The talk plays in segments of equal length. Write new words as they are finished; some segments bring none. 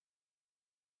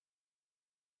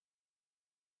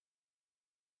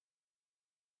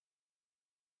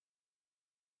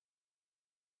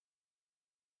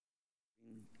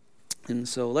And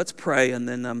so let's pray, and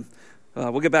then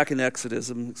we'll get back into Exodus.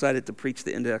 I'm excited to preach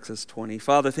the end of Exodus 20.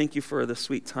 Father, thank you for the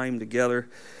sweet time together.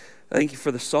 Thank you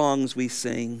for the songs we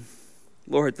sing.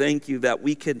 Lord, thank you that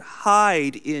we can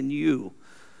hide in you.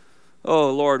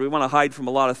 Oh, Lord, we want to hide from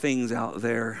a lot of things out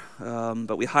there,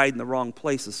 but we hide in the wrong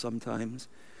places sometimes.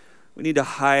 We need to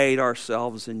hide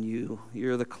ourselves in you.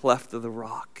 You're the cleft of the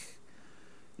rock.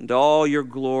 And all your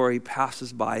glory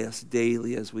passes by us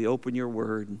daily as we open your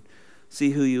word and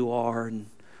see who you are and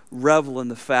revel in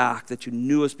the fact that you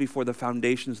knew us before the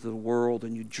foundations of the world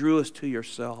and you drew us to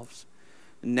yourselves.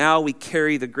 And now we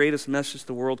carry the greatest message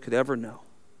the world could ever know.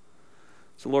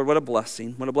 So Lord, what a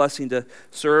blessing. What a blessing to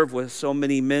serve with so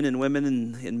many men and women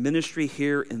in ministry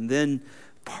here and then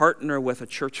partner with a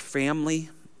church family,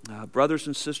 brothers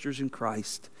and sisters in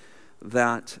Christ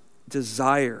that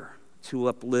desire to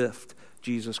uplift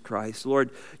Jesus Christ.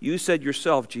 Lord, you said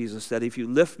yourself, Jesus, that if you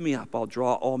lift me up, I'll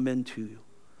draw all men to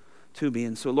me.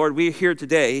 And so, Lord, we're here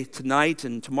today, tonight,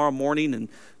 and tomorrow morning, and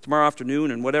tomorrow afternoon,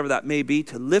 and whatever that may be,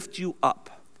 to lift you up,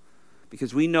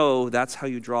 because we know that's how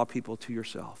you draw people to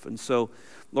yourself. And so,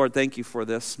 Lord, thank you for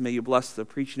this. May you bless the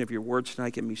preaching of your word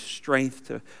tonight. Give me strength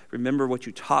to remember what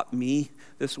you taught me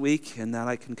this week, and that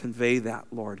I can convey that,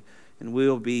 Lord. And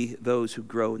we'll be those who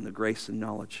grow in the grace and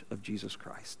knowledge of Jesus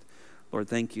Christ. Lord,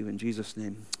 thank you. In Jesus'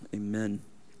 name, amen.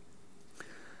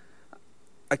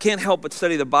 I can't help but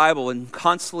study the Bible and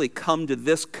constantly come to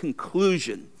this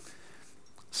conclusion.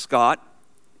 Scott,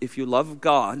 if you love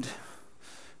God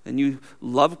and you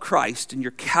love Christ and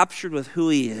you're captured with who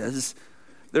he is,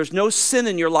 there's no sin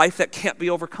in your life that can't be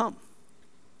overcome.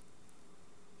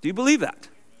 Do you believe that?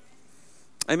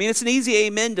 I mean, it's an easy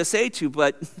amen to say to,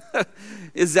 but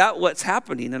is that what's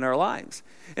happening in our lives?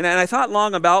 And I thought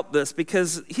long about this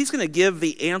because he's going to give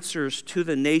the answers to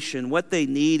the nation, what they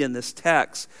need in this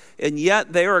text, and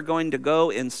yet they are going to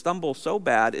go and stumble so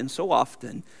bad and so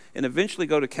often and eventually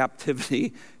go to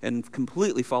captivity and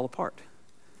completely fall apart.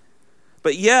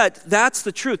 But yet, that's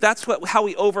the truth. That's how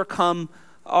we overcome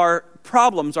our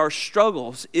problems, our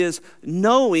struggles, is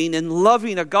knowing and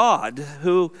loving a God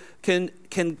who can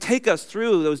take us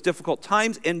through those difficult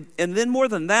times. And then more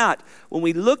than that, when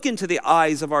we look into the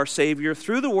eyes of our Savior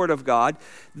through the Word of God,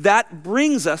 that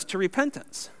brings us to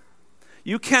repentance.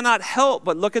 You cannot help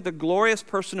but look at the glorious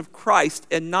person of Christ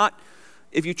and not,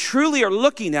 if you truly are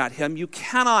looking at him, you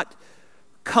cannot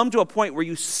come to a point where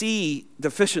you see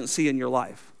deficiency in your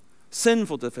life,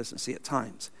 sinful deficiency at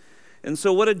times. And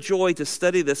so what a joy to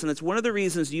study this. And it's one of the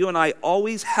reasons you and I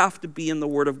always have to be in the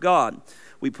Word of God.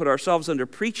 We put ourselves under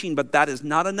preaching, but that is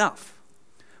not enough.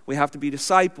 We have to be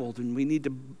discipled, and we need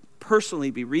to personally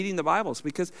be reading the Bibles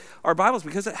because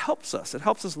it helps us. It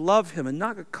helps us love him and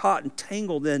not get caught and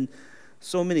tangled in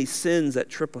so many sins that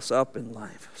trip us up in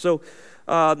life. So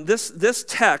this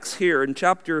text here in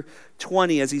chapter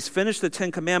 20, as he's finished the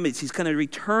Ten Commandments, he's going to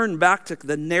return back to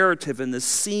the narrative and the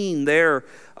scene there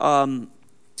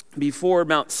before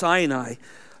Mount Sinai.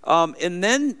 And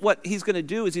then what he's going to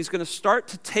do is he's going to start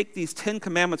to take these 10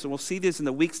 commandments, and we'll see this in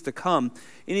the weeks to come,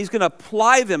 and he's going to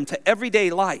apply them to everyday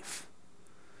life.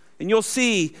 And you'll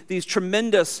see these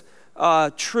tremendous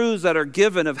truths that are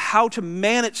given of how to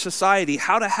manage society,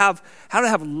 how to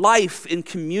have life in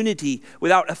community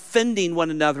without offending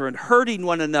one another and hurting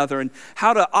one another, and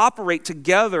how to operate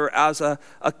together as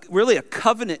really a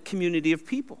covenant community of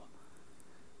people.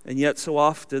 And yet so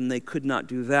often they could not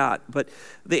do that. But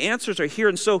the answers are here.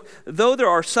 And so though there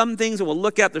are some things that we'll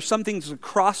look at, there's some things the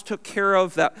cross took care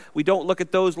of that we don't look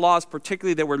at those laws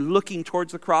particularly that we're looking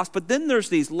towards the cross. But then there's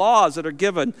these laws that are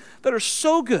given that are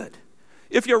so good.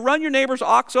 If you run your neighbor's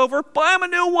ox over, buy him a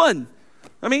new one.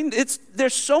 I mean,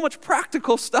 there's so much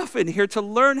practical stuff in here to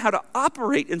learn how to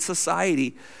operate in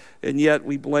society. And yet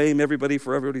we blame everybody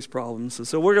for everybody's problems. And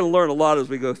so we're going to learn a lot as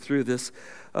we go through this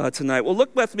tonight. Well,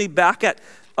 look with me back at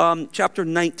chapter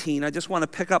 19. I just want to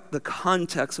pick up the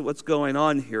context of what's going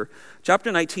on here.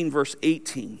 Chapter 19, verse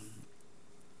 18.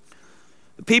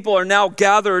 The people are now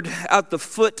gathered at the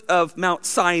foot of Mount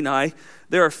Sinai.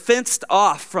 They're fenced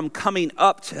off from coming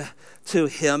up to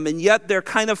him, and yet they're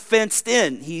kind of fenced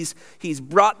in. He's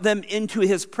brought them into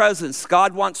his presence.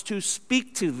 God wants to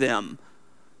speak to them.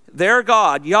 Their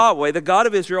God, Yahweh, the God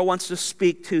of Israel, wants to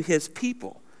speak to his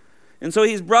people. And so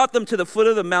he's brought them to the foot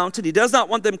of the mountain. He does not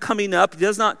want them coming up. He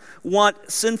does not want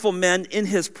sinful men in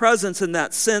his presence in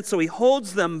that sense. So he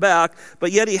holds them back,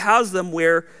 but yet he has them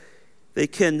where they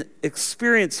can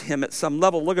experience him at some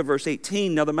level. Look at verse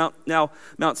 18. Now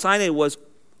Mount Sinai was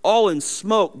all in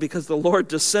smoke because the Lord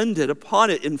descended upon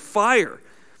it in fire.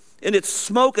 And its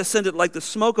smoke ascended like the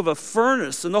smoke of a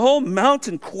furnace, and the whole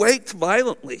mountain quaked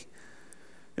violently.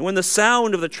 And when the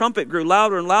sound of the trumpet grew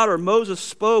louder and louder, Moses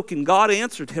spoke, and God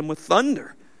answered him with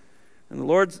thunder. And the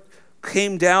Lord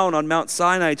came down on Mount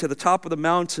Sinai to the top of the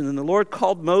mountain, and the Lord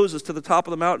called Moses to the top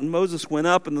of the mountain. Moses went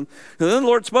up, and then the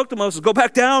Lord spoke to Moses, go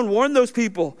back down, warn those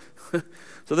people,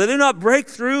 so they do not break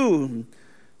through and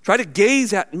try to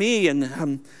gaze at me.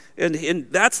 And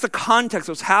that's the context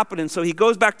of what's happening. So he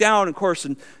goes back down, of course,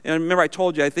 and remember I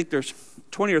told you, I think there's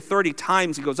 20 or 30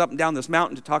 times he goes up and down this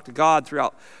mountain to talk to God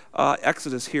throughout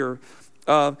Exodus here.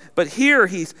 But here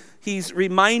he's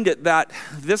reminded that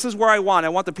this is where I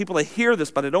want the people to hear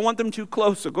this, but I don't want them too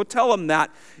close, so go tell them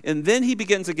that. And then he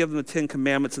begins to give them the 10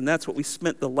 Commandments, and that's what we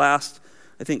spent the last,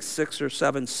 I think, 6 or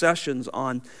 7 sessions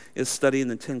on, is studying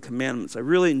the 10 Commandments. I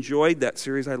really enjoyed that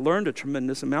series. I learned a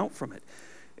tremendous amount from it,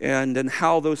 and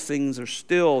how those things are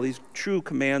still, these true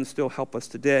commands still help us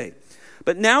today.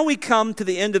 But now we come to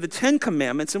the end of the 10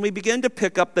 Commandments, and we begin to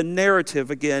pick up the narrative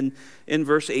again in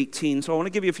verse 18. So I want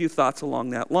to give you a few thoughts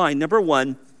along that line. Number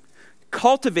 1,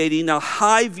 cultivating a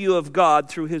high view of God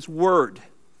through his word.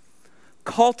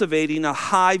 Cultivating a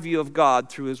high view of God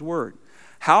through his word.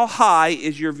 How high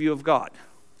is your view of God?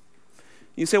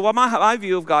 You say, well, my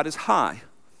view of God is high.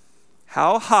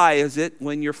 How high is it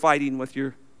when you're fighting with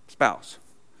your spouse?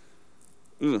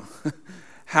 Ooh.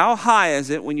 How high is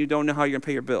it when you don't know how you're going to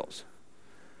pay your bills?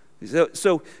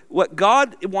 So what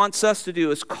God wants us to do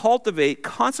is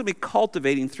constantly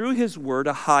cultivating through his word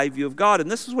a high view of God. And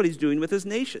this is what he's doing with his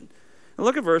nation. And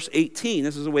look at verse 18.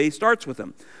 This is the way he starts with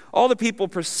them. All the people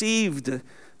perceived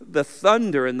the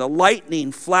thunder and the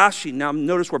lightning flashing. Now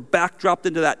notice we're backdropped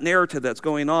into that narrative that's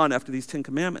going on after these 10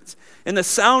 Commandments. And the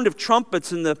sound of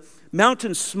trumpets and the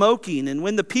mountain smoking. And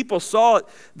when the people saw it,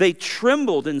 they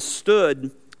trembled and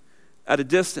stood at a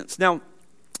distance. Now,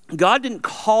 God didn't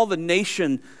call the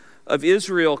nation of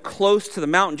Israel close to the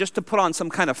mountain just to put on some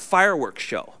kind of fireworks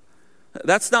show.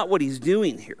 That's not what he's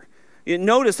doing here. You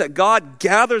notice that God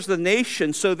gathers the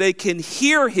nation so they can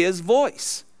hear his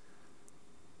voice.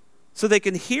 So they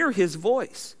can hear his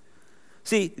voice.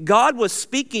 See, God was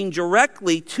speaking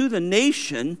directly to the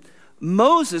nation.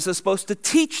 Moses is supposed to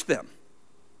teach them.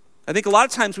 I think a lot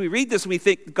of times we read this and we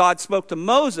think God spoke to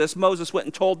Moses. Moses went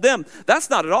and told them. That's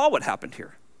not at all what happened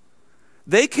here.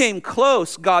 They came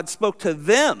close. God spoke to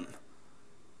them.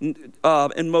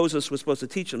 And Moses was supposed to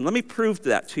teach them. Let me prove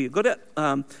that to you. Go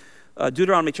to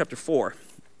Deuteronomy chapter 4.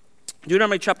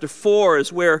 Deuteronomy chapter 4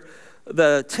 is where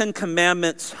the 10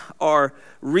 Commandments are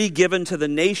re-given to the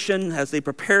nation as they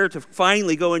prepare to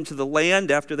finally go into the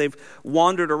land after they've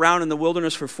wandered around in the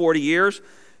wilderness for 40 years.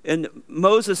 And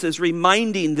Moses is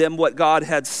reminding them what God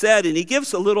had said, and he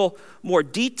gives a little more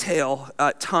detail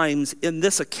at times in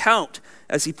this account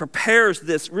as he prepares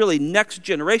this really next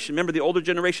generation. Remember, the older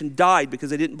generation died because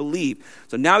they didn't believe.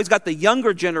 So now he's got the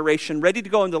younger generation ready to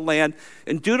go into the land,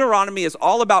 and Deuteronomy is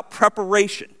all about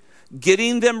preparation,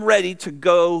 getting them ready to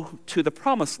go to the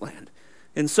promised land.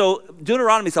 And so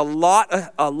Deuteronomy is a lot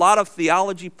of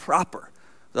theology proper.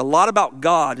 A lot about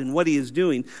God and what he is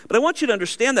doing. But I want you to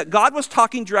understand that God was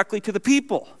talking directly to the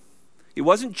people. He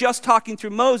wasn't just talking through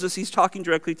Moses, he's talking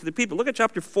directly to the people. Look at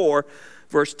chapter 4,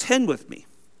 verse 10 with me.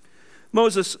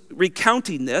 Moses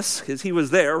recounting this, because he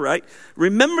was there, right?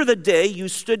 Remember the day you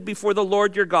stood before the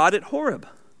Lord your God at Horeb,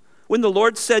 when the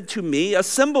Lord said to me,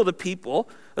 assemble the people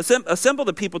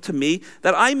to me,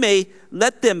 that I may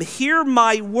let them hear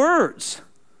my words,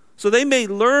 so they may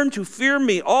learn to fear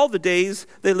me all the days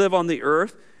they live on the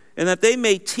earth, and that they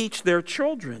may teach their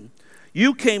children.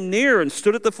 You came near and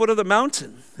stood at the foot of the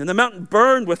mountain, and the mountain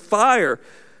burned with fire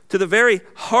to the very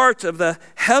heart of the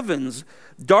heavens,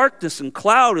 darkness and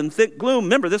cloud and thick gloom.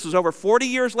 Remember, this was over 40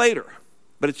 years later,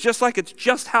 but it's just like it's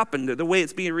just happened, the way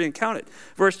it's being recounted.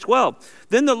 Verse 12,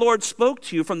 then the Lord spoke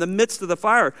to you from the midst of the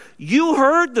fire. You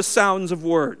heard the sounds of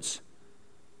words,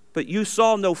 but you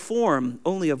saw no form,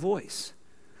 only a voice.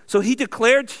 So he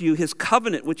declared to you his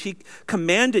covenant, which he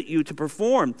commanded you to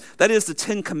perform. That is the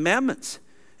 10 Commandments.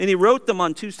 And he wrote them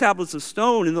on 2 tablets of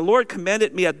stone. And the Lord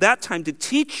commanded me at that time to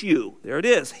teach you. There it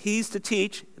is. He's to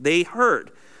teach. They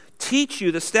heard. Teach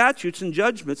you the statutes and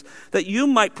judgments, that you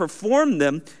might perform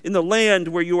them in the land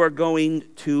where you are going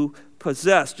to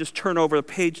possess. Just turn over the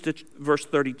page to verse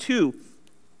 32.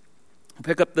 I'll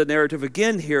pick up the narrative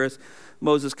again here as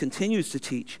Moses continues to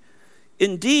teach.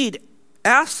 Indeed,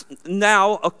 ask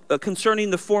now concerning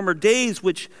the former days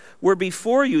which were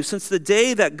before you, since the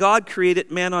day that God created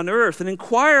man on earth, and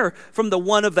inquire from the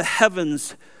one of the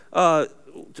heavens,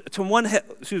 from one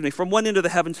end of the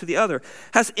heavens to the other.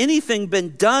 Has anything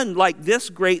been done like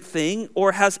this great thing,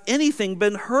 or has anything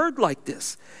been heard like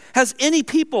this? Has any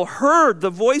people heard the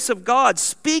voice of God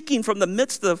speaking from the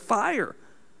midst of the fire,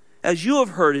 as you have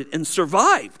heard it and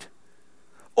survived?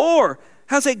 Or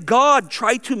has a God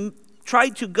tried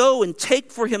to go and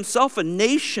take for himself a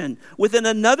nation within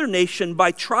another nation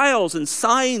by trials and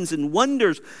signs and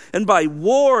wonders and by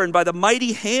war and by the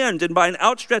mighty hand and by an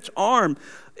outstretched arm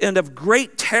and of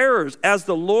great terrors, as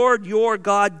the Lord your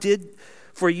God did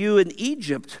for you in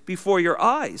Egypt before your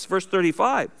eyes? Verse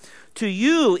 35, to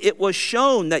you it was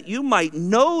shown that you might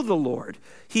know the Lord.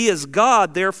 He is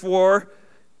God, therefore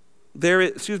there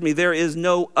is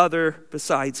no other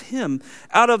besides him.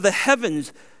 Out of the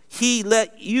heavens he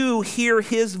let you hear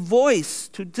his voice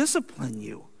to discipline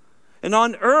you. And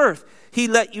on earth he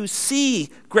let you see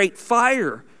great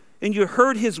fire, and you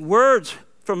heard his words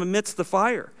from amidst the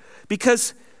fire.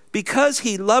 Because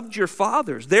he loved your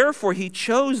fathers, therefore he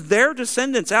chose their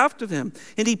descendants after them,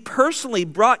 and he personally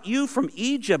brought you from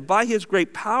Egypt by his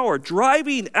great power,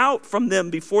 driving out from them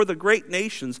before the great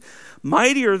nations,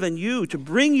 mightier than you, to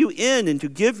bring you in and to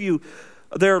give you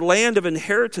their land of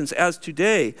inheritance as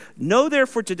today. Know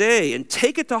therefore today and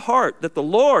take it to heart that the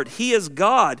Lord, he is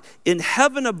God in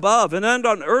heaven above and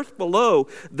on earth below.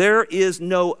 There is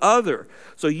no other.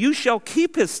 So you shall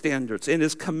keep his standards and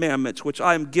his commandments, which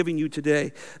I am giving you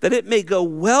today, that it may go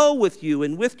well with you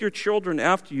and with your children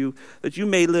after you, that you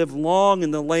may live long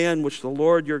in the land which the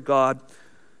Lord your God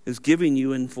is giving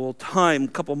you in full time. A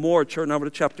couple more. Turn over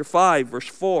to chapter 5, verse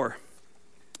 4.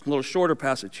 A little shorter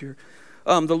passage here.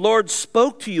 The Lord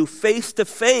spoke to you face to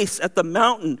face at the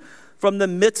mountain from the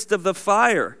midst of the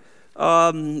fire.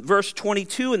 Verse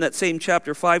 22 in that same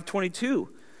chapter, 5:22.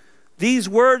 These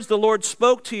words the Lord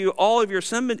spoke to you, all of your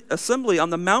assembly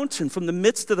on the mountain from the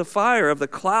midst of the fire, of the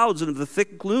clouds and of the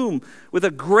thick gloom, with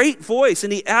a great voice.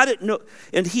 And he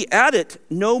added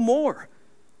no more.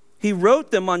 He wrote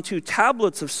them on 2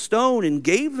 tablets of stone and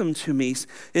gave them to me.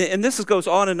 And this goes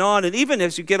on. And even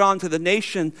as you get on to the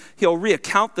nation, he'll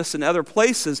recount this in other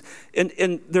places.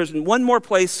 And there's one more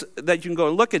place that you can go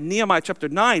and look at, Nehemiah chapter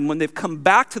 9, when they've come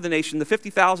back to the nation, the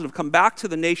 50,000 have come back to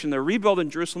the nation, they're rebuilding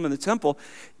Jerusalem and the temple.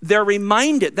 They're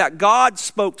reminded that God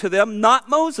spoke to them, not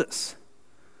Moses.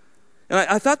 And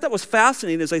I thought that was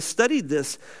fascinating as I studied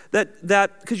this, that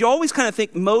because you always kind of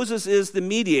think Moses is the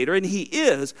mediator, and he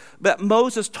is, but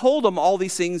Moses told them all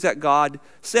these things that God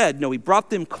said. No, he brought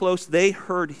them close. They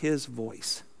heard his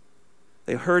voice.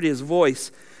 They heard his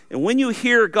voice. And when you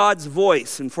hear God's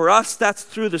voice, and for us that's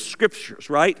through the scriptures,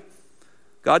 right?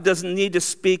 God doesn't need to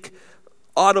speak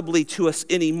audibly to us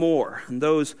anymore. And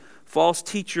those false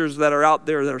teachers that are out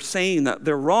there that are saying that,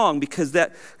 they're wrong, because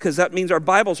that means our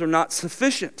Bibles are not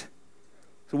sufficient.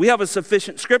 So we have a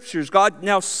sufficient scriptures. God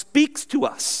now speaks to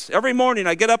us. Every morning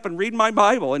I get up and read my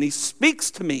Bible, and he speaks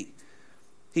to me.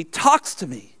 He talks to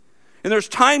me. And there's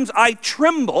times I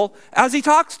tremble as he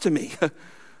talks to me. Do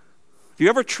you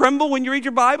ever tremble when you read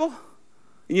your Bible?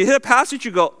 And you hit a passage,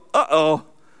 you go, uh-oh,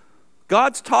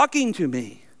 God's talking to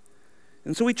me.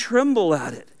 And so we tremble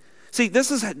at it. See, this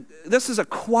is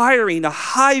acquiring a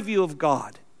high view of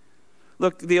God.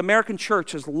 Look, the American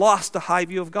church has lost a high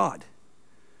view of God,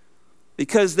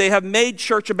 because they have made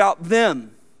church about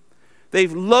them.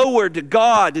 They've lowered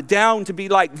God down to be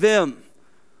like them,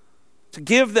 to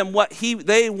give them what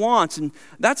they want. And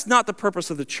that's not the purpose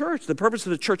of the church. The purpose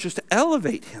of the church is to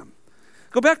elevate him.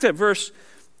 Go back to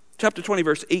chapter 20,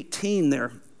 verse 18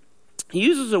 there. He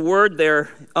uses a word there.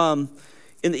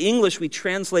 In the English, we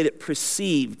translate it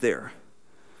perceived there.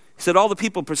 He said, all the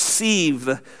people perceive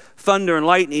the thunder and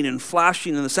lightning and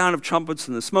flashing and the sound of trumpets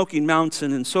and the smoking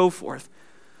mountain and so forth.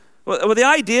 Well, the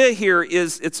idea here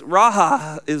is it's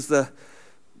raha is the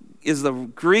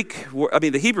Greek,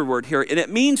 the Hebrew word here, and it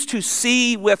means to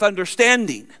see with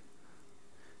understanding.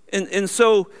 And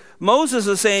so Moses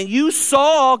is saying, you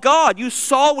saw God, you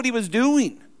saw what he was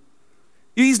doing.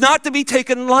 He's not to be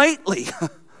taken lightly.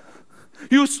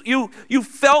 You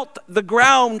felt the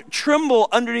ground tremble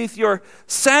underneath your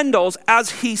sandals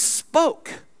as he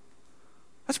spoke.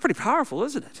 That's pretty powerful,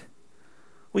 isn't it?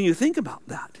 When you think about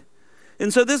that.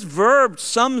 And so this verb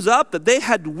sums up that they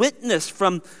had witnessed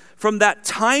from that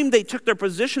time they took their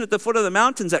position at the foot of the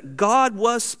mountains that God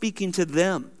was speaking to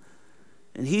them.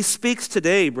 And he speaks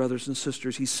today, brothers and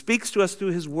sisters. He speaks to us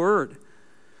through his word.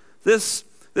 This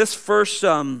first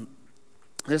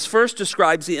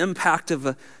describes the impact of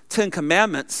the 10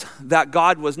 Commandments, that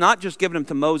God was not just giving them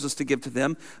to Moses to give to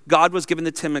them. God was giving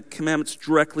the 10 Commandments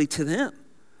directly to them.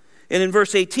 And in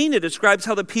verse 18, it describes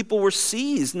how the people were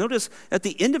seized. Notice at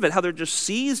the end of it how they're just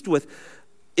seized with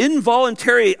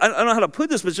involuntary, I don't know how to put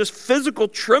this, but just physical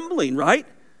trembling, right?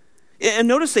 And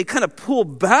notice they kind of pull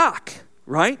back,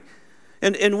 right?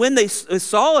 And when they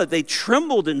saw it, they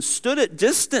trembled and stood at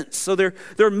distance. So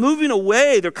they're moving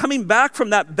away. They're coming back from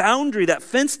that boundary, that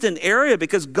fenced-in area,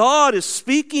 because God is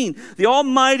speaking. The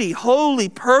almighty, holy,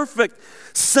 perfect,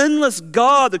 sinless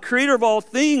God, the creator of all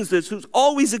things, who's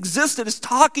always existed, is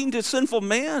talking to sinful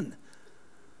man.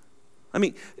 I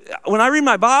mean, when I read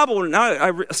my Bible, and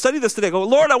I study this today, I go,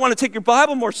 Lord, I want to take your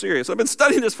Bible more serious. I've been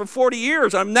studying this for 40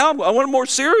 years. I want it more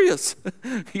serious.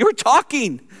 You're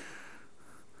talking.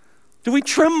 Do we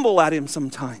tremble at him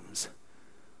sometimes?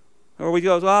 Or we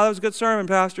go, that was a good sermon,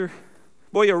 Pastor.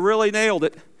 Boy, you really nailed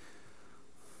it.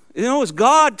 You know, is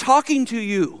God talking to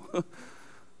you?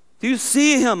 Do you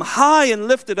see him high and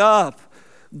lifted up,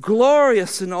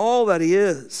 glorious in all that he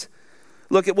is?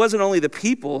 Look, it wasn't only the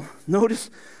people.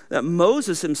 Notice that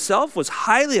Moses himself was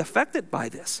highly affected by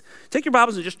this. Take your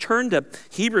Bibles and just turn to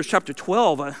Hebrews chapter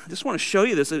 12. I just want to show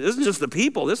you this. It isn't just the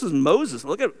people. This is Moses.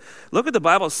 Look at the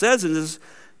Bible says in this.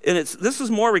 And this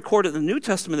is more recorded in the New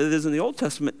Testament than it is in the Old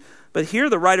Testament. But here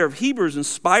the writer of Hebrews,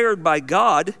 inspired by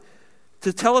God,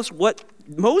 to tell us what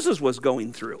Moses was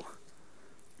going through.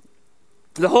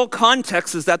 The whole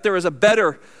context is that there's a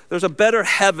better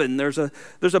heaven. There's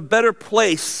a better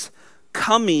place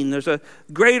coming. There's a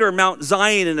greater Mount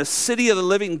Zion and a city of the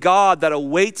living God that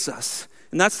awaits us.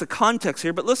 And that's the context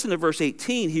here. But listen to verse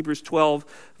 18, Hebrews 12,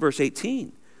 verse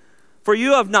 18. For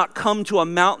you have not come to a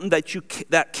mountain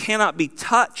that cannot be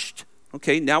touched.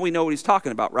 Okay, now we know what he's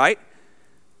talking about, right?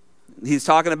 He's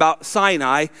talking about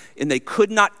Sinai, and they could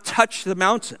not touch the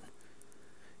mountain.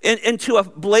 And to a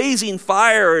blazing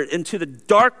fire, and to the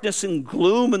darkness and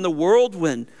gloom and the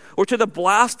whirlwind, or to the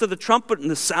blast of the trumpet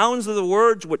and the sounds of the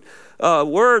words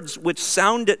which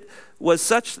sounded was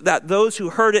such that those who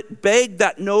heard it begged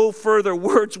that no further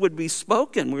words would be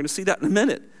spoken. We're going to see that in a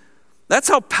minute. That's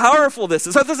how powerful this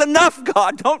is. That's enough,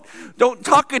 God. Don't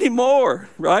talk anymore,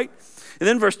 right? And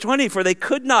then verse 20, for they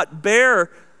could not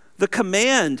bear the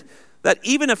command that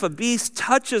even if a beast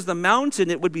touches the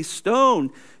mountain, it would be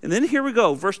stoned. And then here we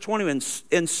go, verse 20,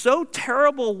 and so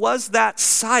terrible was that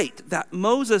sight that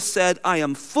Moses said, I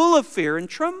am full of fear and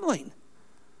trembling.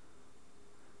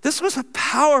 This was a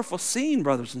powerful scene,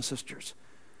 brothers and sisters.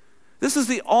 This is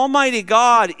the Almighty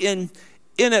God in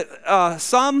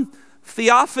some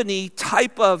theophany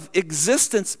type of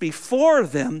existence before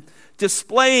them,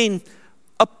 displaying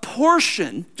a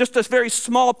portion, just a very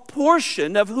small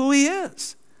portion of who he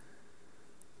is.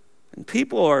 And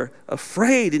people are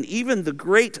afraid, and even the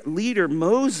great leader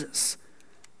Moses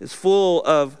is full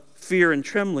of fear and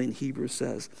trembling, Hebrews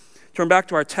says. Turn back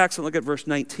to our text and look at verse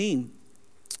 19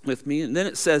 with me. And then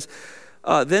it says,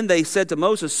 then they said to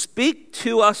Moses, speak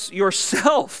to us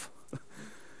yourself,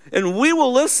 and we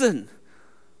will listen.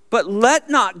 But let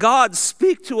not God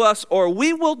speak to us, or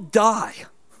we will die.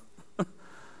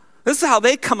 This is how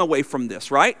they come away from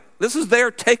this, right? This is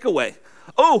their takeaway.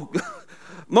 Oh,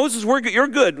 Moses, you're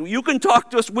good. You can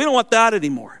talk to us. We don't want that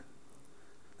anymore.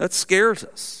 That scares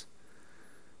us.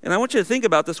 And I want you to think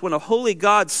about this. When a holy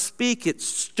God speaks, it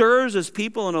stirs his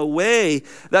people in a way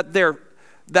that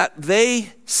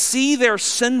they see their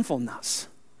sinfulness.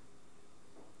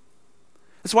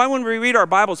 That's why when we read our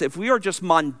Bibles, if we are just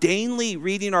mundanely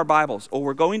reading our Bibles, or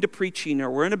we're going to preaching, or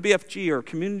we're in a BFG or a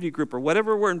community group, or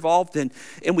whatever we're involved in,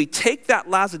 and we take that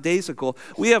lackadaisical,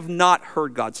 we have not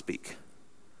heard God speak.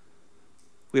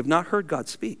 We have not heard God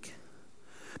speak.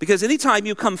 Because anytime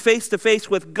you come face to face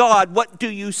with God, what do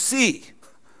you see?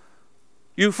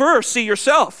 You first see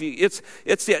yourself.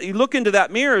 You look into that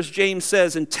mirror, as James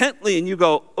says, intently, and you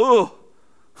go, oh.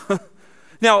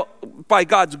 Now, by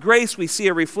God's grace, we see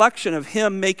a reflection of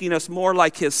him making us more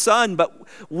like his son. But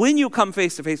when you come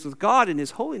face to face with God in his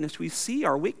holiness, we see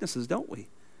our weaknesses, don't we?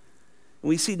 And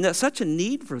we see such a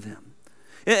need for them.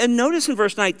 And notice in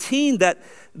verse 19 that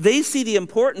they see the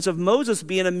importance of Moses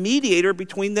being a mediator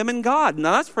between them and God.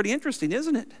 Now, that's pretty interesting,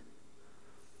 isn't it?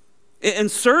 And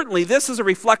certainly, this is a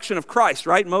reflection of Christ,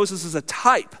 right? Moses is a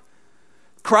type.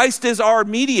 Christ is our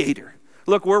mediator.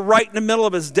 Look, we're right in the middle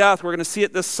of his death. We're going to see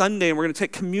it this Sunday, and we're going to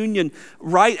take communion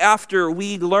right after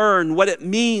we learn what it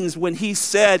means when he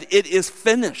said, it is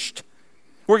finished.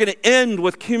 We're going to end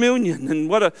with communion, and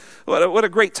what a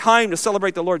great time to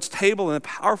celebrate the Lord's table and a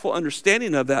powerful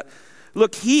understanding of that.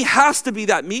 Look, he has to be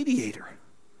that mediator.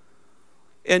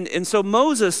 And so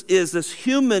Moses is this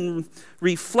human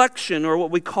reflection, or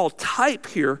what we call type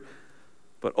here.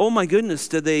 But oh my goodness,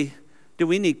 do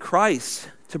we need Christ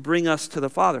to bring us to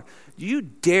the Father? Do you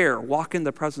dare walk in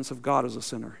the presence of God as a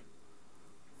sinner?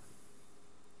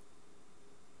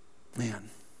 Man.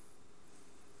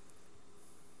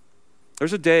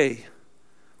 There's a day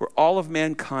where all of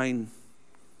mankind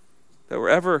that were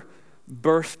ever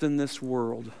birthed in this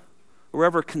world or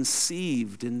ever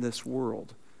conceived in this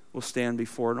world will stand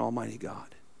before an almighty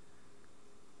God.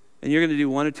 And you're going to do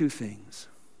one of two things.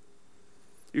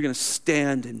 You're going to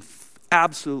stand in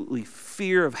absolutely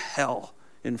fear of hell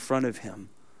in front of him,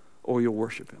 or you'll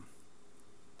worship him.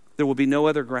 There will be no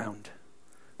other ground.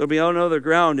 There'll be no other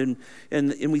ground.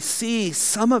 And we see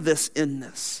some of this in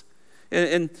this.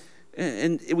 And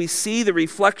we see the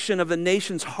reflection of the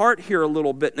nation's heart here a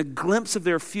little bit, and a glimpse of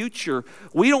their future.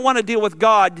 We don't want to deal with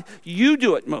God. You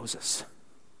do it, Moses.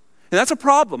 And that's a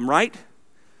problem, right?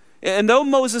 And though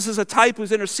Moses is a type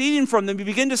who's interceding from them, you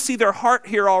begin to see their heart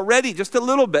here already, just a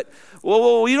little bit.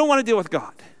 Well, you don't want to deal with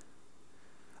God.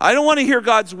 I don't want to hear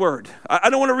God's word. I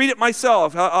don't want to read it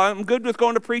myself. I'm good with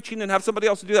going to preaching and have somebody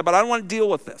else to do that, but I don't want to deal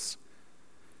with this.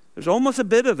 There's almost a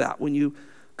bit of that when you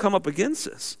come up against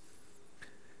this.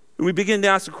 And we begin to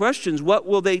ask the questions, what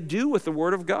will they do with the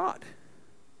word of God?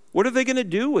 What are they going to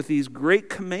do with these great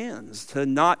commands to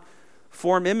not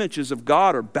form images of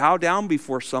God or bow down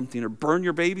before something or burn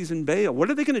your babies in Baal?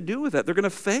 What are they going to do with that? They're going to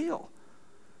fail.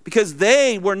 Because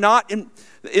they were not,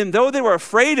 and though they were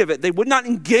afraid of it, they would not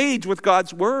engage with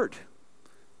God's word.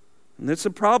 And that's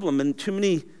a problem. And too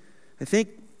many, I think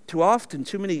too often,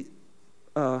 too many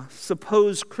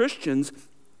supposed Christians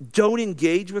don't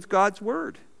engage with God's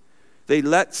word. They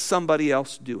let somebody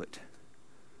else do it.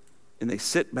 And they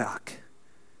sit back.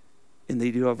 And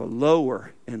they do have a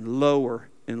lower and lower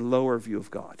and lower view of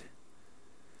God.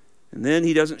 And then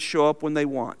he doesn't show up when they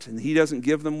want. And he doesn't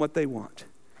give them what they want.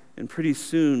 And pretty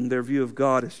soon their view of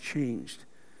God has changed.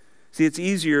 See, it's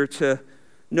easier to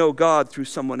know God through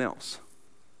someone else.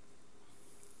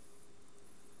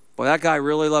 Boy, that guy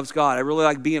really loves God. I really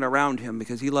like being around him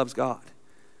because he loves God.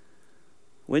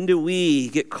 When do we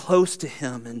get close to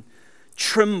him and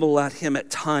tremble at him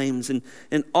at times and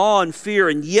awe and fear,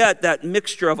 and yet that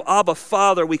mixture of Abba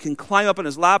Father, we can climb up in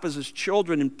his lap as his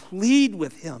children and plead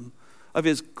with him of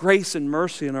his grace and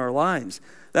mercy in our lives?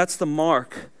 That's the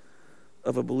mark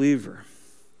of a believer.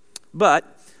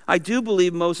 But I do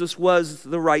believe Moses was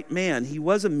the right man. He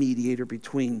was a mediator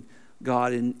between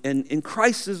God, and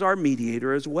Christ is our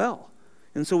mediator as well.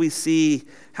 And so we see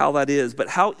how that is. But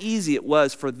how easy it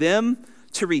was for them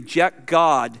to reject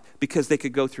God because they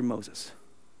could go through Moses.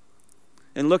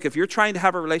 And look, if you're trying to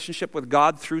have a relationship with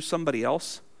God through somebody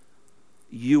else,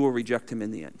 you will reject him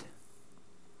in the end.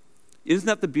 Isn't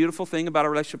that the beautiful thing about a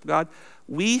relationship with God?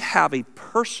 We have a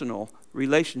personal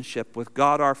relationship with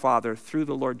God our Father through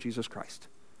the Lord Jesus Christ.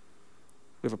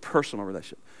 We have a personal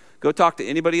relationship. Go talk to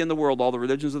anybody in the world, all the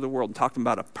religions of the world, and talk to them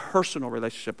about a personal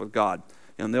relationship with God,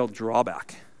 and they'll draw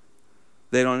back.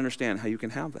 They don't understand how you can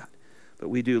have that. But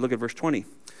we do. Look at verse 20.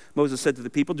 Moses said to the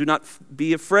people, "Do not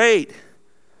be afraid,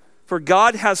 for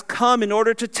God has come in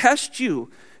order to test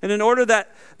you, and in order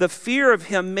that the fear of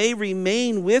him may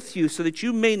remain with you, so that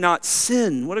you may not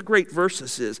sin." What a great verse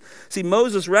this is. See,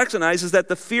 Moses recognizes that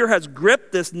the fear has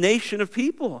gripped this nation of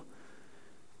people.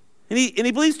 And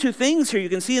he believes two things here you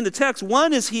can see in the text.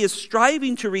 One is he is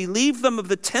striving to relieve them of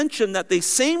the tension that they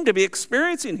seem to be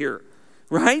experiencing here.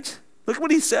 Right? Look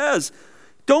what he says.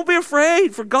 Don't be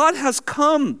afraid, for God has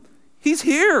come. He's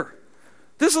here.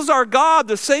 This is our God,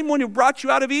 the same one who brought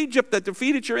you out of Egypt, that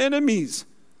defeated your enemies,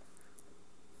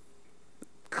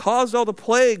 caused all the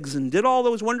plagues and did all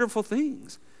those wonderful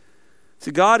things.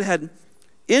 See, God had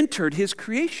entered his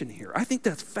creation here. I think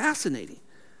that's fascinating.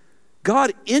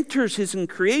 God enters his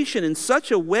creation in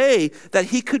such a way that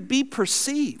he could be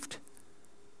perceived.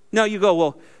 Now you go,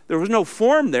 well, there was no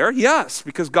form there. Yes,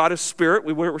 because God is spirit.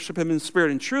 We worship him in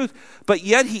spirit and truth. But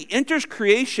yet he enters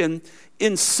creation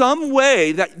in some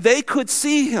way that they could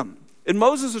see him. And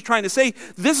Moses is trying to say,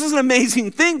 this is an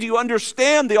amazing thing. Do you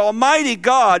understand? The Almighty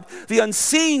God, the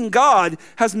unseen God,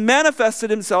 has manifested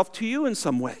himself to you in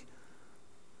some way.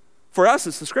 For us,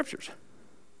 it's the scriptures.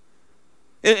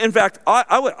 In fact,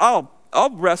 I'll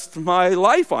rest my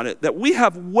life on it, that we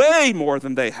have way more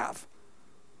than they have.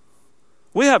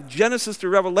 We have Genesis to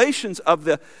Revelations of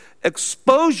the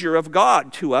exposure of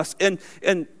God to us, and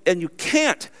you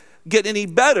can't get any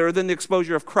better than the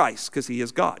exposure of Christ, because he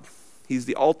is God. He's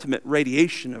the ultimate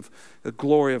radiation of the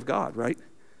glory of God, right?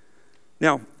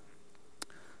 Now,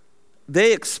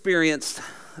 their experience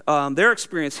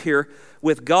here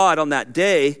with God on that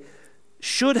day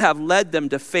should have led them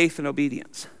to faith and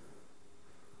obedience.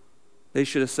 They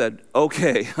should have said,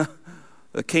 okay,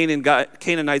 the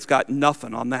Canaanites got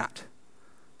nothing on that.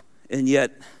 And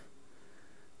yet,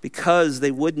 because they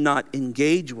would not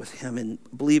engage with him and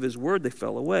believe his word, they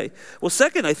fell away. Well,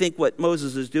 second, I think what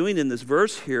Moses is doing in this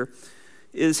verse here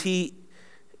is he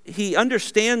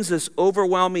understands this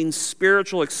overwhelming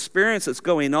spiritual experience that's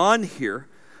going on here,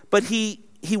 but he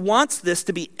he wants this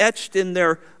to be etched in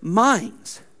their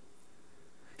minds.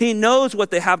 He knows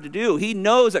what they have to do. He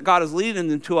knows that God is leading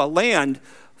them to a land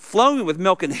flowing with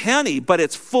milk and honey, but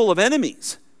it's full of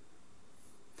enemies.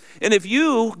 And if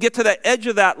you get to the edge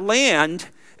of that land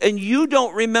and you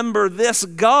don't remember this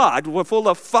God, full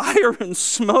of fire and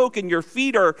smoke, and your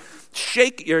feet are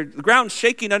the ground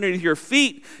shaking underneath your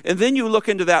feet, and then you look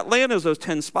into that land as those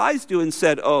 10 spies do and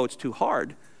said, oh, it's too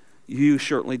hard, you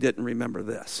certainly didn't remember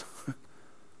this.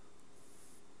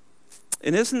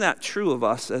 And isn't that true of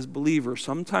us as believers?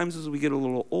 Sometimes as we get a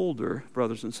little older,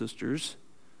 brothers and sisters,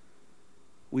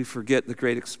 we forget the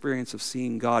great experience of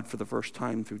seeing God for the first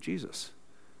time through Jesus.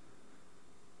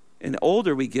 And the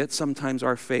older we get, sometimes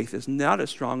our faith is not as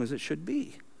strong as it should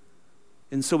be.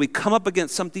 And so we come up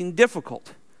against something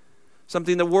difficult,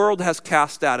 something the world has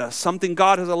cast at us, something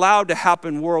God has allowed to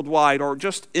happen worldwide or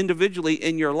just individually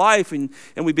in your life, and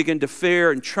we begin to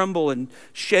fear and tremble and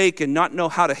shake and not know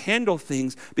how to handle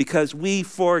things because we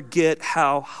forget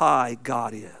how high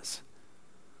God is.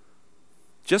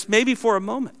 Just maybe for a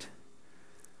moment.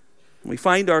 We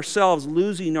find ourselves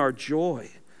losing our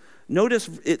joy. Notice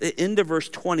at the end of verse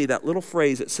 20, that little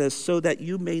phrase, it says, so that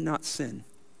you may not sin.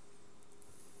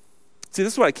 See,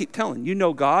 this is what I keep telling. You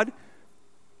know God.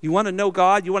 You want to know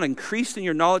God. You want to increase in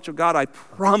your knowledge of God. I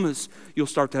promise you'll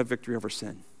start to have victory over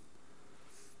sin.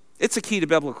 It's a key to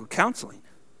biblical counseling.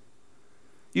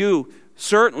 You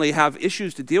certainly have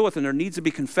issues to deal with, and there needs to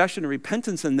be confession and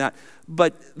repentance in that.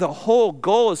 But the whole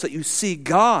goal is that you see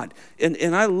God.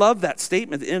 And I love that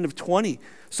statement at the end of 20,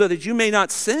 so that you may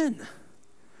not sin.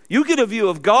 You get a view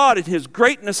of God and his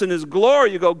greatness and his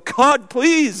glory. You go, God,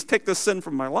 please take this sin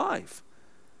from my life.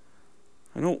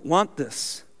 I don't want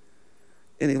this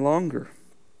any longer.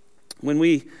 When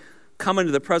we come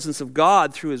into the presence of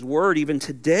God through his word, even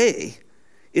today,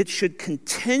 it should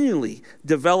continually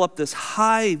develop this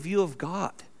high view of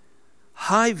God,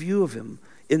 high view of him,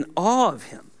 in awe of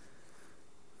him.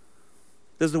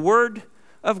 Does the word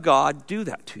of God do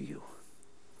that to you?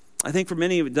 I think for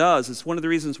many it does. It's one of the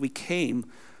reasons we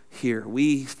came here.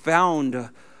 We found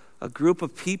a group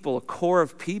of people, a core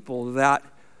of people that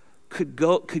could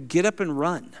get up and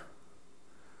run.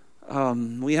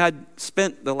 We had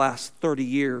spent the last 30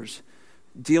 years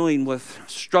dealing with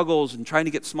struggles and trying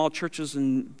to get small churches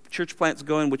and church plants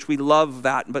going, which we love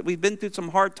that. But we've been through some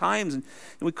hard times, and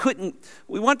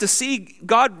we want to see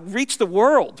God reach the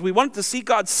world. We wanted to see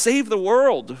God save the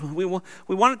world. We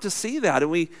wanted to see that,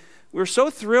 and we were so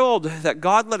thrilled that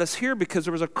God let us here because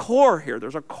there was a core here.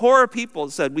 There's a core of people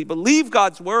that said, we believe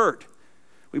God's word.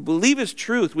 We believe his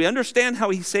truth. We understand how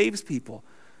he saves people.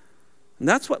 And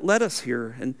that's what led us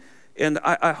here. And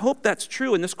I hope that's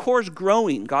true. And this core is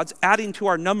growing. God's adding to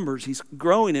our numbers. He's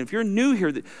growing. And if you're new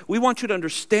here, we want you to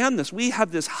understand this. We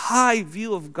have this high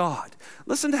view of God.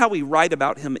 Listen to how we write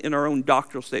about him in our own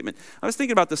doctrinal statement. I was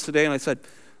thinking about this today, and I said,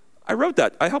 I wrote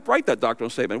that. I helped write that doctrinal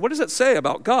statement. What does it say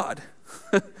about God?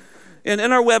 And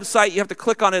in our website, you have to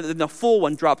click on it, and the full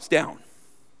one drops down.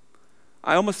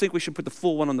 I almost think we should put the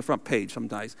full one on the front page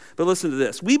sometimes. But listen to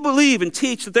this. We believe and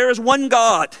teach that there is one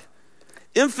God,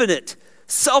 infinite,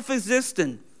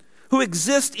 self-existent, who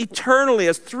exists eternally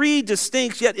as three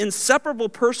distinct yet inseparable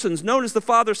persons known as the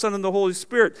Father, Son, and the Holy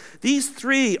Spirit. These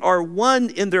three are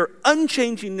one in their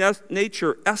unchanging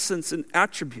nature, essence, and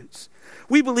attributes.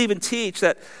 We believe and teach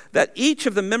that each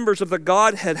of the members of the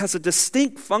Godhead has a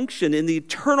distinct function in the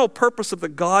eternal purpose of the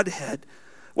Godhead,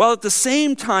 while at the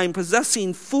same time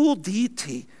possessing full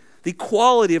deity, the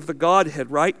quality of the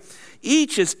Godhead, right?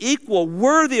 Each is equal,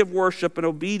 worthy of worship and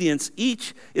obedience.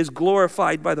 Each is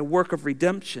glorified by the work of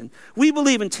redemption. We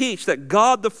believe and teach that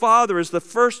God the Father is the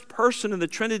first person in the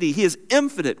Trinity. He is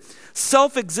infinite,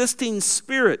 self-existing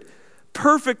spirit,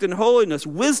 perfect in holiness,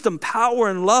 wisdom, power,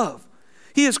 and love.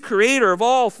 He is creator of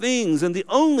all things and the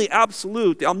only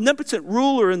absolute, the omnipotent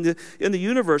ruler in the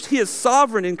universe. He is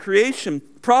sovereign in creation,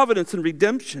 providence, and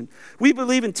redemption. We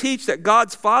believe and teach that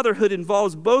God's fatherhood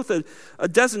involves both a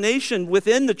designation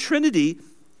within the Trinity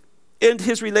and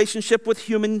his relationship with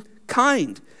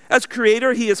humankind. As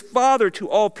creator, he is father to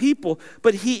all people,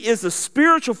 but he is the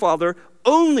spiritual father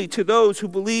only to those who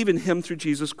believe in him through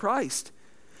Jesus Christ.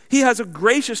 He has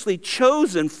graciously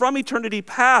chosen from eternity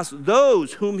past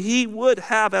those whom he would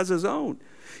have as his own.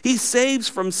 He saves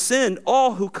from sin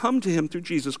all who come to him through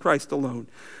Jesus Christ alone,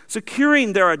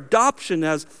 securing their adoption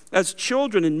as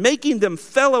children and making them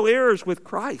fellow heirs with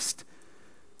Christ.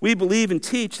 We believe and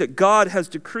teach that God has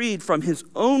decreed from his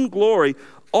own glory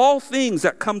all things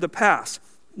that come to pass,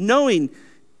 knowing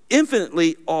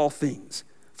infinitely all things,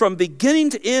 from beginning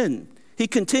to end. He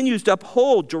continues to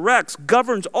uphold, directs,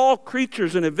 governs all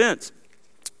creatures and events.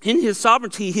 In his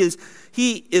sovereignty,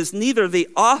 he is neither the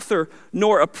author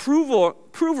nor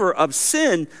approver of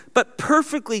sin, but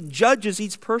perfectly judges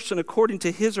each person according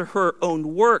to his or her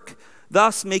own work,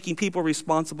 thus making people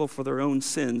responsible for their own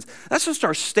sins. That's just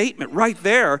our statement right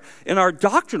there in our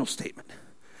doctrinal statement.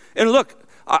 And look,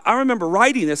 I remember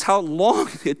writing this, how long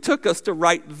it took us to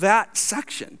write that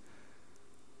section.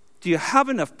 Do you have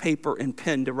enough paper and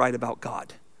pen to write about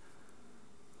God?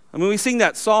 I mean, we sing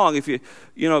that song, if you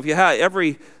had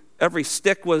every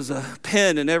stick was a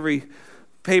pen and every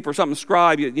paper, something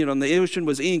scribe, and the ocean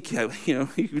was ink, you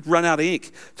could run out of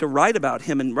ink to write about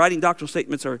him. And writing doctrinal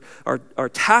statements are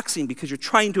taxing because you're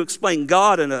trying to explain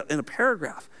God in a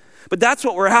paragraph. But that's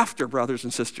what we're after, brothers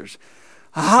and sisters.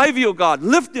 A high view of God,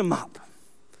 lift him up.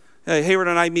 Hayward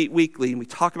and I meet weekly, and we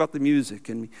talk about the music,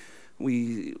 and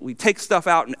we take stuff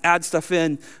out and add stuff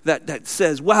in that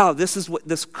says, wow,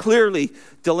 this clearly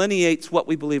delineates what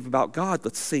we believe about God.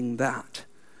 Let's sing that.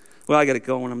 Well, I got it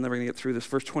going. I'm never going to get through this.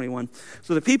 Verse 21.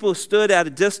 So the people stood at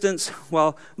a distance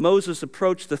while Moses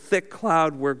approached the thick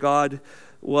cloud where God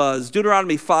was.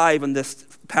 Deuteronomy 5, and this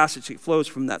passage flows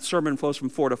from that sermon, flows from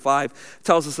 4 to 5,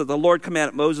 tells us that the Lord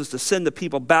commanded Moses to send the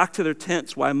people back to their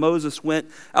tents while Moses went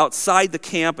outside the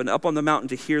camp and up on the mountain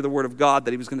to hear the word of God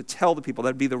that he was going to tell the people.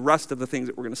 That'd be the rest of the things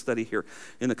that we're going to study here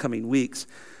in the coming weeks.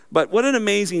 But what an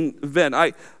amazing event.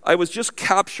 I was just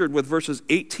captured with verses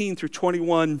 18 through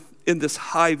 21 in this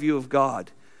high view of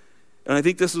God. And I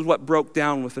think this is what broke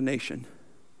down with the nation.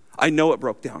 I know it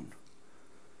broke down.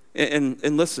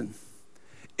 And listen,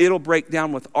 it'll break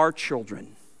down with our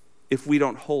children if we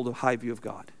don't hold a high view of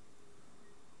God.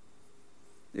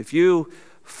 If you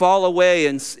fall away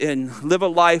and live a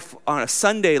life on a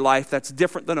Sunday life that's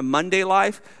different than a Monday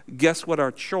life, guess what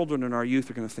our children and our youth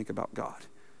are going to think about God?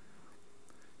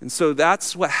 And so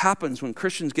that's what happens when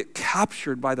Christians get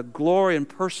captured by the glory and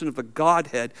person of the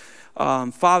Godhead,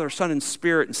 Father, Son, and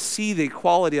Spirit, and see the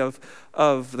equality of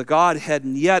the Godhead,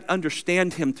 and yet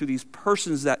understand him through these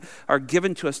persons that are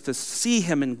given to us to see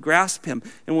him and grasp him.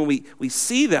 And when we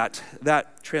see that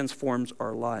transforms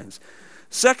our lives.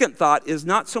 Second thought is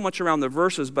not so much around the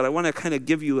verses, but I want to kind of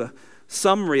give you a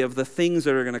summary of the things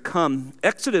that are going to come.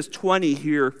 Exodus 20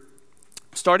 here,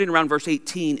 starting around verse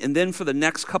 18, and then for the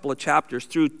next couple of chapters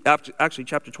through actually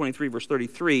chapter 23, verse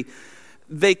 33,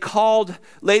 they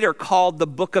later called the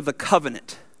book of the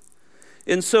covenant.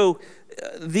 And so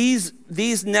these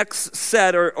next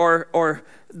set are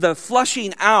the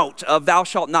flushing out of thou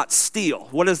shalt not steal.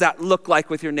 What does that look like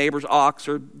with your neighbor's ox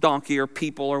or donkey or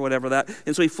people or whatever that?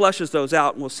 And so he flushes those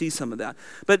out, and we'll see some of that.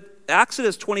 But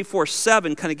Exodus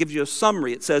 24:7 kind of gives you a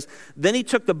summary. It says, then he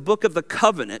took the book of the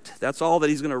covenant, that's all that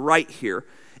he's going to write here,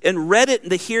 and read it in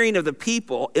the hearing of the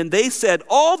people, and they said,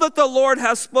 all that the Lord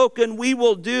has spoken we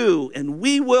will do, and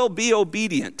we will be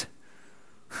obedient.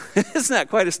 Isn't that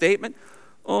quite a statement?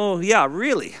 Oh, yeah,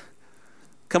 really.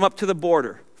 Come up to the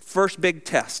border. First big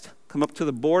test. Come up to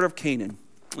the border of Canaan.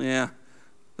 Yeah,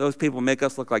 those people make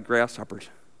us look like grasshoppers.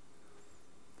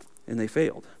 And they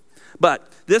failed. But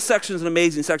this section is an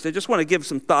amazing section. I just want to give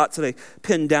some thoughts that I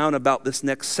pinned down about this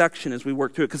next section as we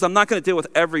work through it, because I'm not going to deal with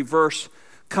every verse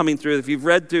coming through. If you've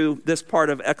read through this part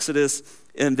of Exodus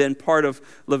and then part of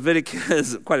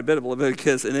Leviticus, quite a bit of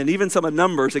Leviticus, and then even some of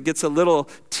Numbers, it gets a little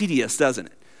tedious, doesn't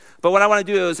it? But what I want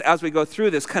to do is, as we go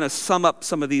through this, kind of sum up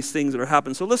some of these things that are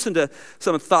happening. So listen to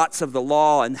some thoughts of the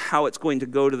law and how it's going to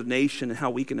go to the nation and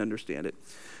how we can understand it.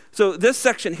 So this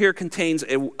section here contains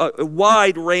a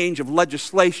wide range of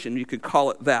legislation, you could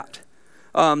call it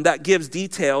that gives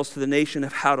details to the nation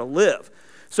of how to live.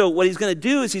 So what he's going to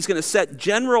do is he's going to set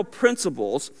general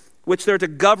principles which they're to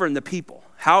govern the people.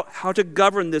 How to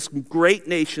govern this great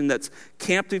nation that's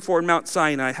camped before Mount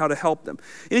Sinai, how to help them.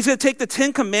 And he's going to take the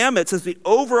 10 Commandments as the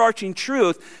overarching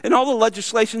truth, and all the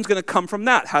legislation is going to come from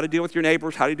that. How to deal with your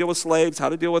neighbors, how to deal with slaves, how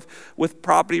to deal with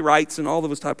property rights, and all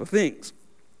those type of things.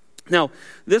 Now,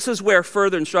 this is where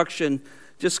further instruction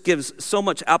just gives so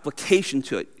much application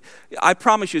to it. I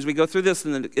promise you, as we go through this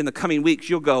in the coming weeks,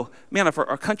 you'll go, man, if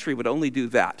our country would only do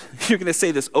that. You're going to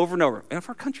say this over and over. Man, if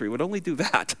our country would only do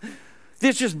that.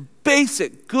 There's just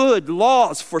basic good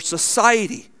laws for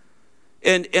society.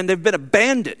 And they've been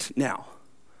abandoned now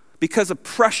because of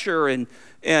pressure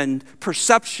and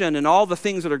perception and all the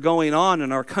things that are going on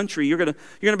in our country. You're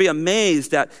gonna be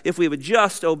amazed that if we would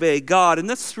just obey God, and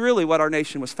that's really what our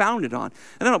nation was founded on.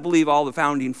 And I don't believe all the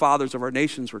founding fathers of our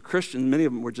nations were Christians. Many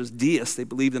of them were just deists. They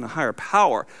believed in a higher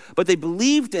power. But they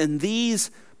believed in these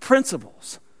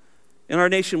principles. And our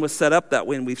nation was set up that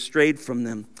way, and we've strayed from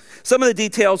them. Some of the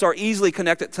details are easily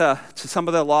connected to some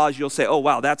of the laws. You'll say, oh,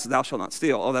 wow, that's thou shalt not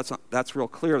steal. Oh, that's real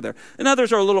clear there. And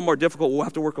others are a little more difficult. We'll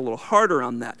have to work a little harder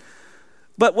on that.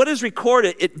 But what is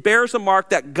recorded, it bears a mark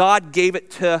that God gave it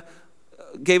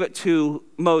to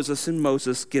Moses, and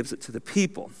Moses gives it to the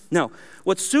people. Now,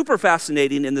 what's super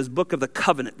fascinating in this book of the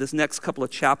covenant, this next couple of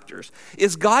chapters,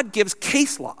 is God gives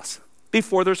case laws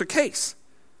before there's a case.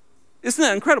 Isn't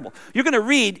that incredible? You're going to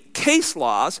read case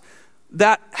laws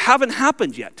that haven't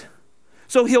happened yet.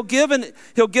 So he'll give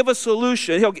a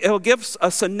solution. He'll give a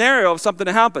scenario of something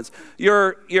that happens.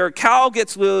 Your cow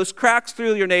gets loose, cracks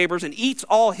through your neighbors, and eats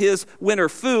all his winter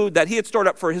food that he had stored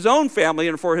up for his own family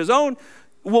and for his own.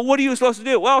 Well, what are you supposed to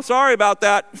do? Well, sorry about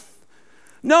that.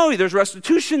 No, there's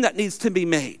restitution that needs to be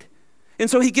made. And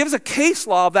so he gives a case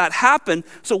law of that happen.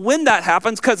 So when that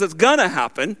happens, because it's going to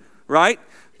happen, right?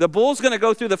 The bull's going to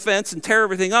go through the fence and tear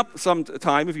everything up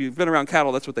sometime. If you've been around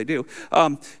cattle, that's what they do.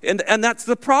 And that's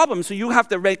the problem. So you have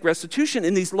to make restitution.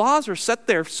 And these laws are set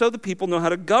there so the people know how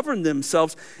to govern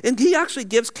themselves. And he actually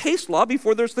gives case law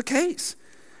before there's the case.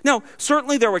 Now,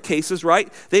 certainly there were cases,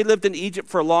 right? They lived in Egypt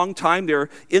for a long time. They're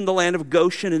in the land of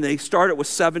Goshen, and they started with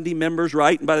 70 members,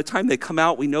 right? And by the time they come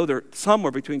out, we know they're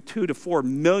somewhere between 2 to 4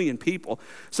 million people.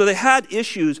 So they had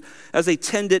issues as they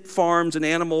tended farms and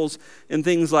animals and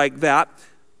things like that.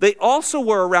 They also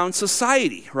were around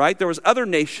society, right? There was other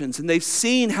nations, and they've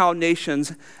seen how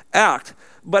nations act.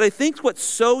 But I think what's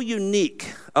so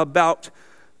unique about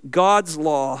God's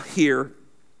law here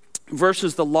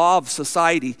versus the law of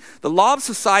society, the law of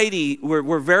society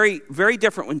were very, very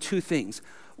different in two things.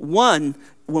 One,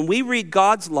 when we read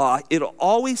God's law, it'll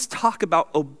always talk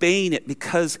about obeying it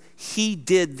because he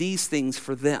did these things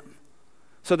for them.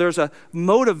 So there's a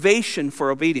motivation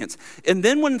for obedience. And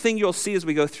then one thing you'll see as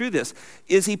we go through this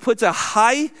is he puts a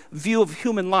high view of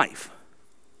human life.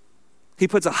 He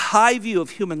puts a high view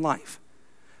of human life,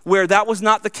 where that was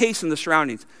not the case in the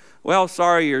surroundings. Well,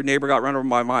 sorry, your neighbor got run over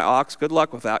by my ox. Good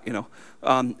luck with that,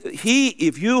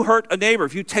 If you hurt a neighbor,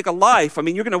 if you take a life,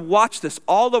 you're going to watch this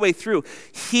all the way through.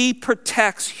 He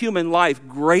protects human life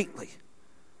greatly.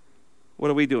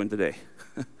 What are we doing today?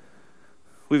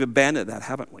 We've abandoned that,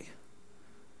 haven't we?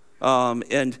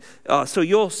 So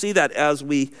you'll see that as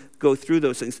we go through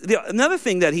those things. Another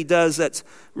thing that he does that's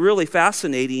really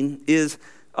fascinating is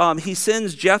he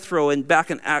sends Jethro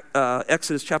back in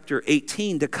Exodus chapter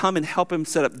 18 to come and help him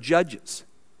set up judges.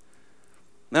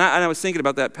 And I was thinking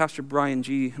about that. Pastor Brian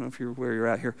G., I don't know if you're where you're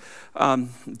at here.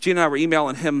 Gene and I were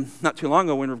emailing him not too long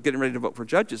ago when we were getting ready to vote for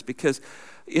judges because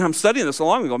I'm studying this a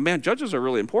long ago. Man, judges are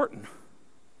really important.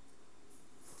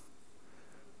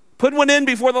 Put one in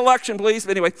before the election, please.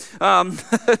 Anyway,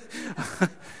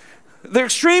 they're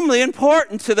extremely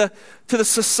important to the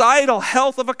societal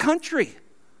health of a country.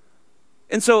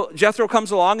 And so Jethro comes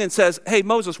along and says, hey,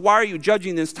 Moses, why are you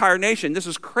judging this entire nation? This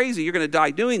is crazy. You're going to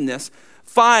die doing this.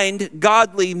 Find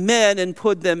godly men and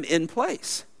put them in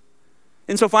place.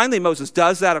 And so finally Moses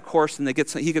does that, of course, and he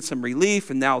gets some relief,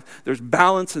 and now there's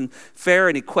balance and fair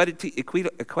and equality in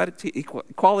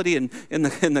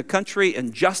the country,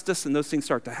 and justice, and those things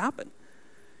start to happen.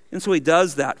 And so he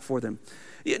does that for them.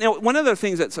 One of the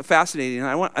things that's fascinating, and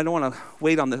I don't want to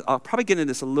wait on this, I'll probably get into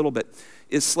this a little bit,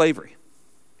 is slavery.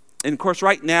 And of course,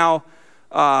 right now,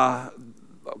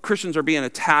 Christians are being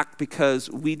attacked because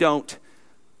we don't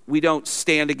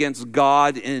stand against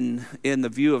God in the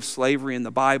view of slavery in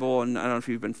the Bible. And I don't know if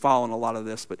you've been following a lot of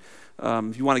this, but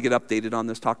if you want to get updated on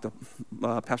this, talk to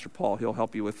Pastor Paul. He'll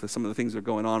help you with some of the things that are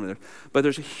going on there. But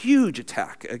there's a huge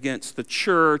attack against the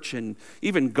church and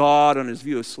even God on his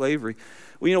view of slavery.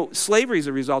 Well, slavery is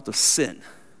a result of sin.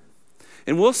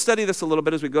 And we'll study this a little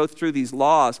bit as we go through these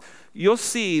laws. You'll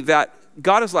see that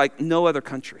God is like no other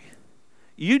country.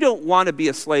 You don't want to be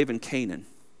a slave in Canaan.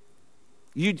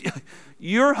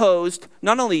 You're hosed,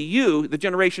 not only you, the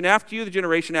generation after you, the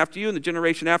generation after you, and the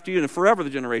generation after you, and forever the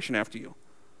generation after you.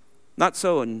 Not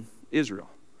so in Israel.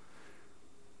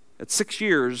 At 6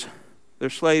 years, their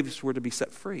slaves were to be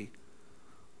set free.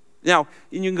 Now,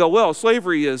 and you can go, well,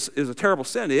 slavery is a terrible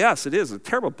sin. Yes, it is a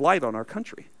terrible blight on our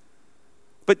country.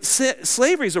 But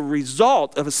slavery is a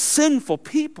result of a sinful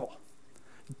people.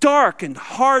 Dark and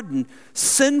hardened,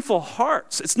 sinful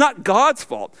hearts. It's not God's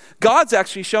fault. God's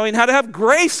actually showing how to have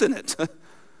grace in it.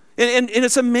 And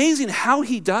it's amazing how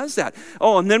he does that.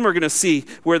 Oh, and then we're going to see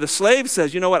where the slave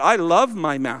says, you know what, I love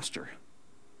my master.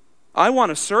 I want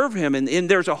to serve him. And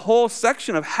there's a whole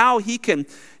section of how he can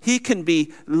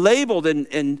be labeled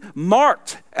and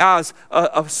marked as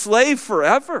a slave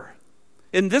forever.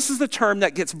 And this is the term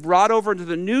that gets brought over into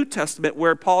the New Testament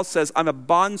where Paul says, I'm a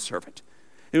bondservant.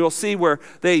 And we'll see where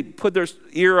they put their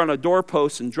ear on a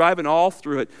doorpost and driving all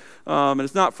through it. And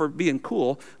it's not for being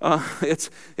cool. It's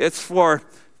for,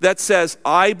 that says,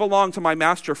 I belong to my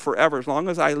master forever. As long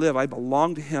as I live, I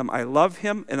belong to him. I love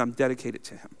him and I'm dedicated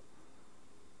to him.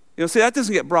 See, that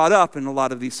doesn't get brought up in a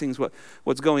lot of these things,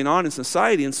 what's going on in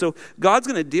society. And so God's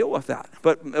going to deal with that.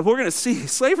 But we're going to see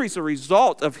slavery is a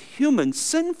result of human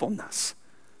sinfulness.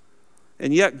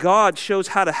 And yet God shows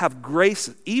how to have grace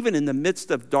even in the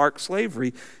midst of dark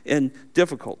slavery and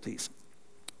difficulties.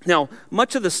 Now,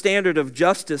 much of the standard of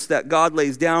justice that God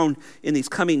lays down in these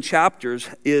coming chapters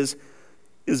is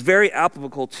very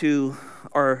applicable to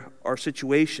our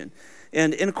situation.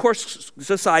 And of course,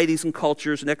 societies and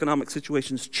cultures and economic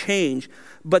situations change,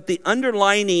 but the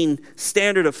underlying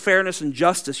standard of fairness and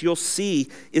justice you'll see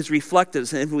is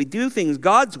reflected. And if we do things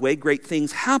God's way, great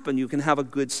things happen. You can have a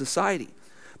good society.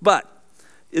 But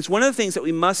it's one of the things that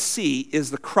we must see is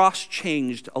the cross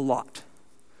changed a lot.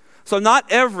 So not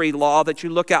every law that you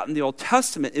look at in the Old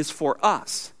Testament is for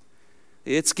us.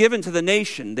 It's given to the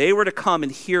nation. They were to come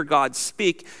and hear God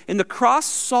speak. And the cross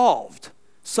solved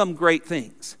some great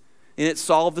things. And it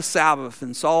solved the Sabbath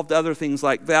and solved other things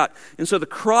like that. And so the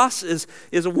cross is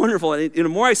a wonderful. And the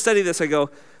more I study this, I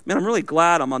go, man, I'm really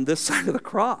glad I'm on this side of the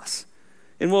cross.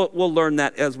 And we'll learn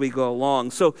that as we go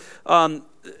along. So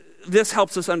this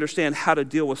helps us understand how to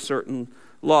deal with certain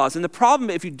laws. And the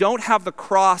problem, if you don't have the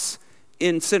cross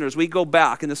in sinners, we go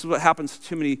back, and this is what happens to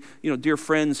too many, dear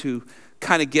friends who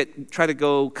kind of try to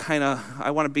go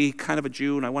I want to be kind of a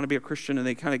Jew and I want to be a Christian, and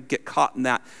they kind of get caught in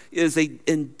that, is they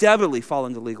indelibly fall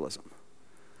into legalism.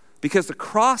 Because the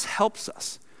cross helps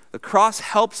us. The cross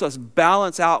helps us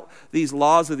balance out these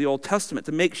laws of the Old Testament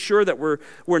to make sure that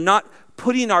we're not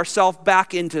putting ourselves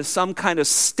back into some kind of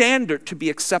standard to be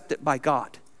accepted by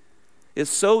God. It's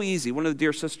so easy. One of the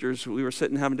dear sisters, we were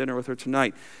sitting having dinner with her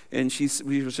tonight, and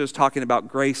we were just talking about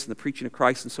grace and the preaching of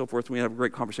Christ and so forth, and we had a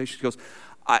great conversation. She goes,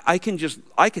 I can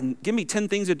give me 10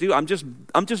 things to do. I'm just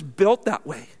built that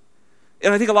way.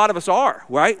 And I think a lot of us are,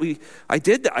 right? I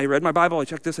did that. I read my Bible. I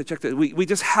checked this. I checked that. We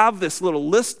just have this little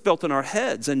list built in our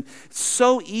heads, and it's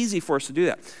so easy for us to do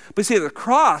that. But see, the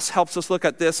cross helps us look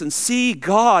at this and see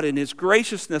God and his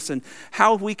graciousness and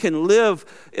how we can live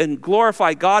and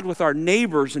glorify God with our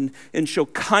neighbors and show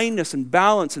kindness and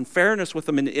balance and fairness with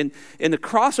them. And the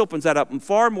cross opens that up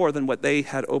far more than what they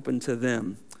had opened to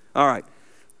them. All right.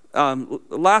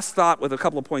 Last thought with a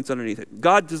couple of points underneath it.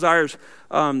 God desires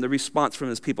the response from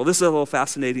his people. This is a little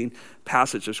fascinating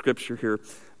passage of scripture here.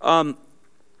 To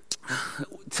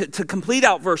complete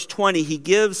out verse 20, he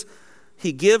gives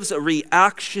a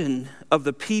reaction of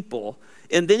the people,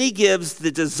 and then he gives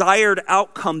the desired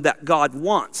outcome that God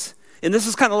wants. And this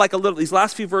is kind of like these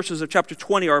last few verses of chapter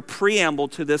 20 are a preamble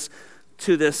to this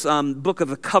book of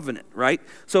the covenant, right?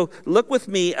 So look with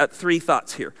me at three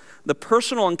thoughts here. The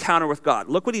personal encounter with God.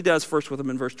 Look what he does first with them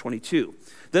in verse 22.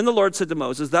 Then the Lord said to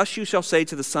Moses, thus you shall say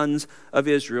to the sons of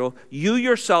Israel, you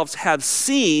yourselves have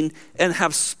seen and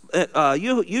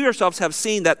you yourselves have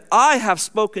seen that I have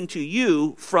spoken to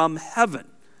you from heaven.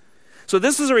 So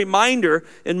this is a reminder,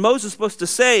 and Moses is supposed to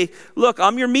say, look,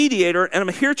 I'm your mediator, and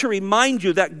I'm here to remind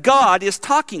you that God is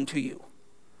talking to you.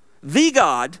 The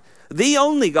God, the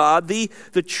only God, the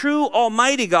true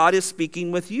almighty God is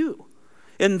speaking with you.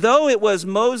 And though it was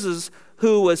Moses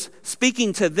who was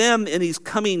speaking to them in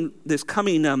this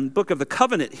coming book of the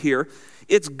covenant here,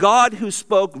 it's God who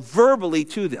spoke verbally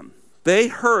to them. They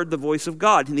heard the voice of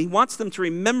God, and he wants them to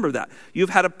remember that. You've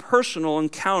had a personal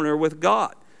encounter with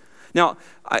God. Now,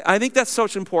 I think that's so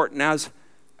important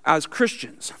as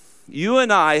Christians. You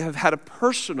and I have had a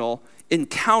personal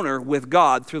encounter with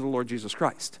God through the Lord Jesus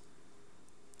Christ.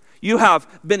 You have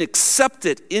been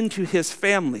accepted into his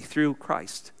family through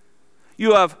Christ.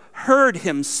 You have heard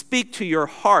him speak to your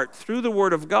heart through the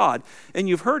word of God, and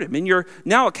you've heard him, and you're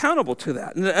now accountable to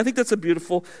that. And I think that's a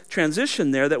beautiful transition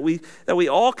there that we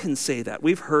all can say that.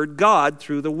 We've heard God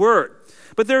through the word.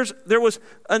 But there was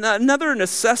another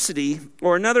necessity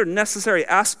or another necessary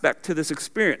aspect to this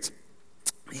experience.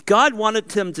 God wanted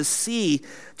them to see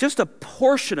just a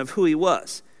portion of who he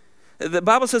was. The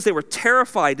Bible says they were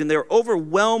terrified and they were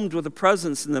overwhelmed with the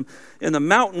presence in the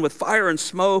mountain with fire and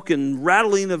smoke and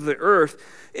rattling of the earth.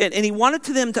 And he wanted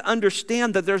them to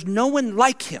understand that there's no one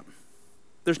like him.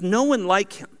 There's no one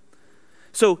like him.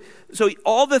 So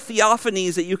all the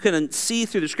theophanies that you can see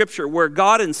through the scripture where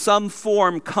God in some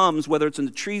form comes, whether it's in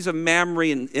the trees of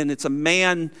Mamre and it's a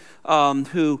man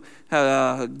who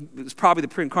is probably the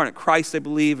pre-incarnate Christ, I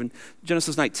believe, in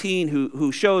Genesis 19,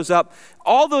 who shows up.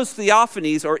 All those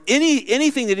theophanies or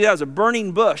anything that he does, a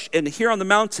burning bush and here on the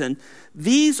mountain,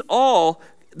 these all,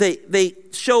 they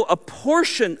show a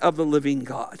portion of the living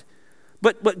God.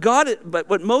 But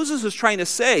what Moses is trying to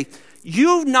say,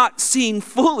 you've not seen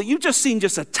fully. You've just seen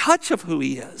just a touch of who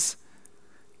he is.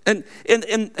 And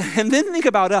then think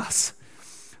about us.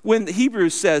 when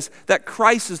Hebrews says that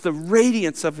Christ is the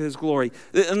radiance of his glory.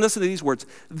 And listen to these words,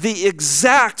 the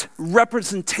exact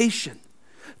representation.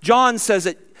 John says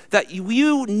that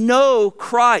you know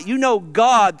Christ, you know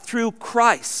God through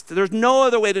Christ. There's no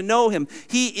other way to know him.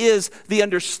 He is the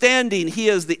understanding, he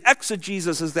is the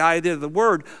exegesis, is the idea of the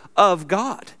word of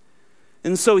God.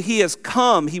 And so he has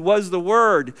come, he was the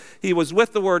Word, he was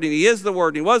with the Word, and he is the Word,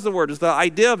 and he was the Word, is the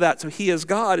idea of that. So he is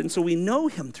God, and so we know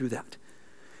him through that.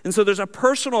 And so there's a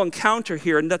personal encounter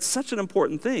here, and that's such an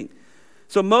important thing.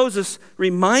 So Moses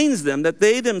reminds them that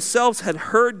they themselves had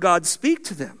heard God speak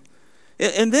to them.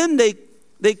 And then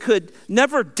they could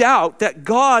never doubt that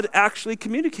God actually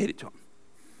communicated to them.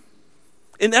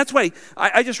 And that's why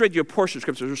I just read you a portion of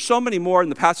Scripture. There's so many more in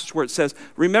the passage where it says,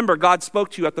 remember, God spoke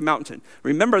to you at the mountain.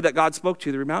 Remember that God spoke to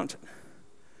you at the mountain.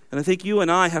 And I think you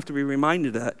and I have to be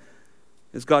reminded of that.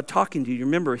 Is God talking to you?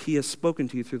 Remember, he has spoken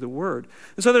to you through the word.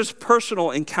 And so there's personal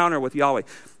encounter with Yahweh.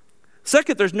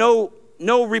 Second, there's no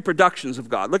reproductions of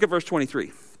God. Look at verse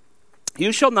 23.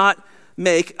 You shall not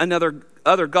make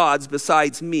other gods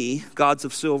besides me, gods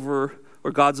of silver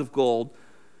or gods of gold.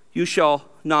 You shall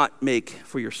not make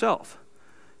for yourself.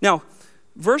 Now,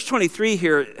 verse 23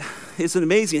 here is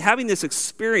amazing. Having this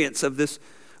experience of this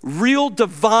real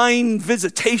divine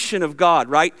visitation of God,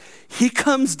 right? He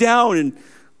comes down and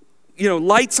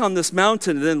lights on this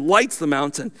mountain and then lights the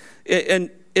mountain. And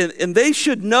they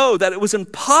should know that it was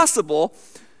impossible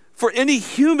for any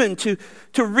human to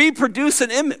reproduce an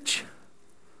image.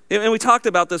 And we talked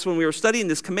about this when we were studying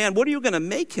this command. What are you going to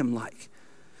make him like?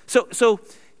 So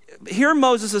here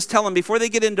Moses is telling, before they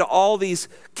get into all these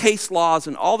case laws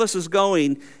and all this is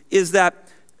going, is that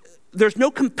there's no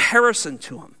comparison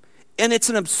to him. And it's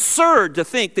an absurd to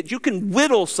think that you can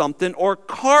whittle something or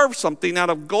carve something out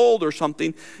of gold or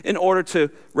something in order to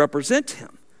represent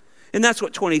him. And that's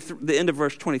what the end of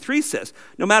verse 23 says.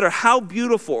 No matter how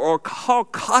beautiful or how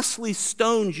costly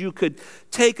stones you could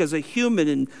take as a human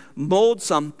and mold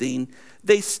something,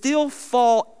 they still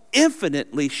fall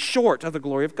infinitely short of the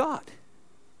glory of God.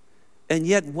 And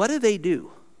yet, what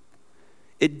do?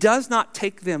 It does not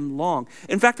take them long.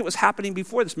 In fact, it was happening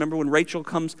before this. Remember when Rachel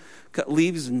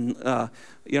leaves and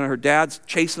her dad's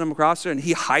chasing them across there, and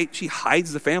she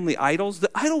hides the family idols. The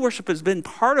idol worship has been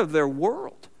part of their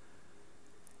world,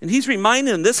 and he's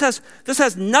reminding them, this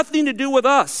has nothing to do with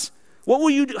us. What will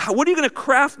you do? What are you going to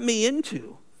craft me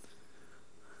into?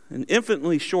 And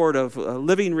infinitely short of a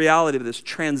living reality of this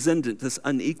transcendent, this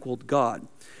unequaled God.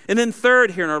 And then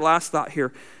third, here in our last thought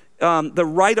here. The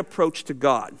right approach to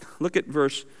God. Look at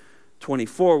verse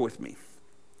 24 with me.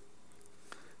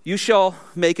 You shall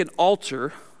make an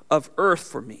altar of earth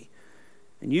for me,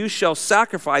 and you shall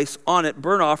sacrifice on it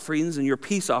burnt offerings and your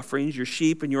peace offerings, your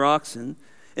sheep and your oxen,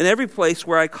 in every place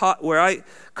where I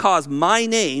cause my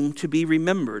name to be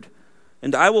remembered,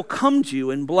 and I will come to you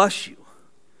and bless you.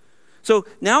 So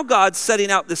now God's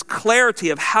setting out this clarity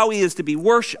of how he is to be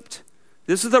worshiped.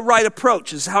 This is the right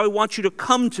approach. This is how I want you to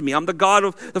come to me. I'm the God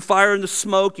of the fire and the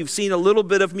smoke. You've seen a little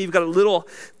bit of me. You've got a little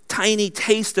tiny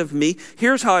taste of me.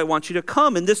 Here's how I want you to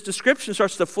come. And this description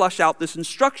starts to flesh out this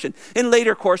instruction. And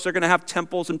later, of course, they're going to have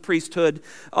temples and priesthood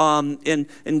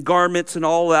and garments and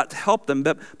all that to help them.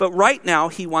 But right now,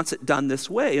 he wants it done this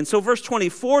way. And so verse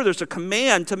 24, there's a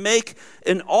command to make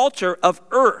an altar of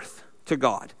earth to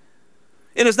God.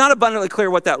 And it's not abundantly clear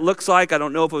what that looks like. I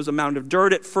don't know if it was a mound of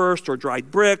dirt at first or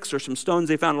dried bricks or some stones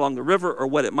they found along the river or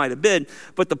what it might have been.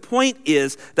 But the point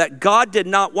is that God did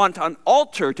not want an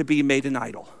altar to be made an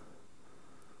idol.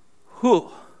 Whew.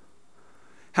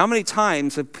 How many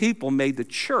times have people made the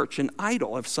church an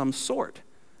idol of some sort?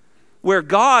 Where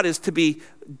God is to be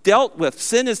dealt with,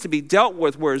 sin is to be dealt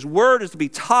with, where his word is to be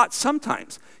taught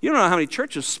sometimes. You don't know how many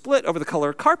churches split over the color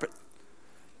of carpet.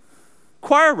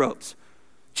 Choir robes.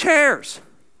 Chairs.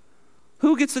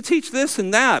 Who gets to teach this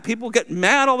and that? People get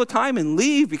mad all the time and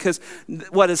leave because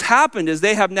what has happened is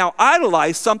they have now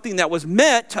idolized something that was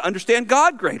meant to understand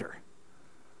God greater.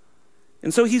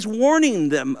 And so he's warning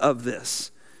them of this.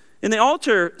 And the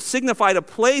altar signified a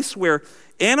place where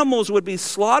animals would be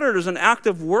slaughtered as an act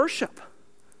of worship,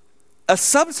 a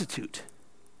substitute.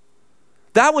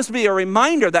 That was to be a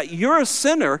reminder that you're a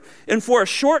sinner, and for a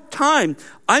short time,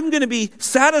 I'm going to be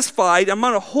satisfied. I'm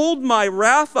going to hold my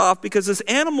wrath off because this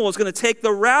animal is going to take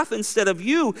the wrath instead of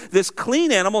you, this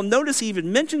clean animal. Notice he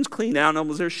even mentions clean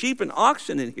animals. There's sheep and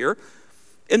oxen in here.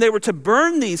 And they were to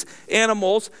burn these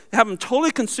animals, have them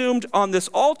totally consumed on this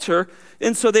altar,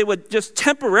 and so they would just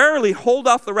temporarily hold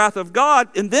off the wrath of God.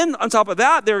 And then on top of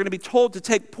that, they were going to be told to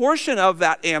take portion of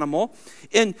that animal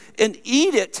and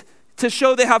eat it to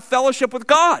show they have fellowship with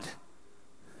God.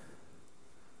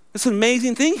 It's an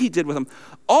amazing thing he did with them.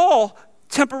 All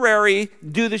temporary,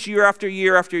 do this year after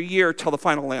year after year till the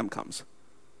final lamb comes.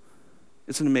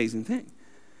 It's an amazing thing.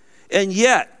 And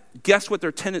yet, guess what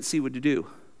their tendency would do?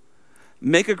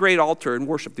 Make a great altar and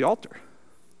worship the altar.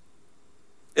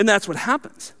 And that's what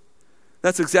happens.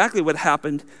 That's exactly what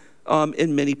happened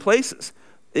in many places.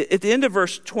 At the end of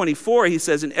verse 24, he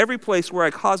says, in every place where I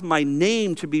cause my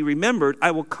name to be remembered,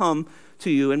 I will come to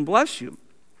you and bless you.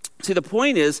 See, the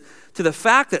point is to the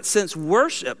fact that since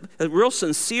worship, a real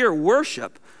sincere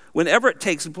worship, whenever it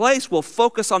takes place, will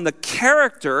focus on the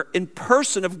character and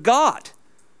person of God,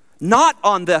 not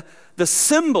on the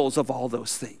symbols of all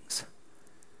those things.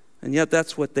 And yet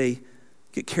that's what they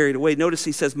get carried away. Notice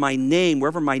he says, my name,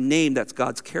 wherever my name, that's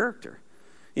God's character.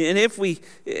 And if we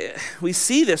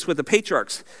see this with the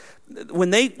patriarchs,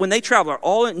 when they traveled,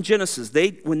 all in Genesis,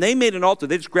 when they made an altar,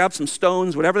 they just grabbed some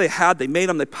stones, whatever they had, they made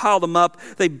them, they piled them up,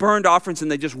 they burned offerings,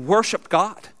 and they just worshiped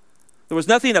God. There was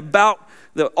nothing about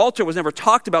the altar was never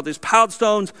talked about. These piled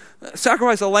stones,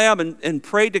 sacrificed a lamb and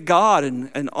prayed to God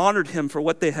and honored him for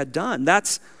what they had done.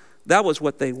 That was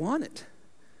what they wanted.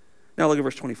 Now look at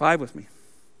verse 25 with me.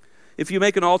 If you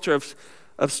make an altar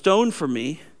of stone for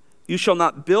me, you shall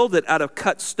not build it out of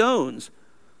cut stones.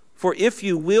 For if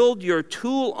you wield your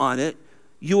tool on it,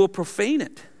 you will profane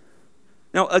it.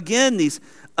 Now again, these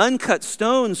uncut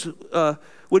stones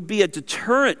would be a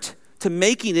deterrent to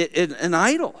making it an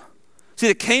idol. See,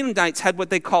 the Canaanites had what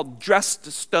they called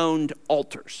dressed stoned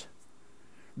altars.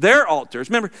 Their altars.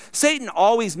 Remember, Satan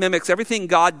always mimics everything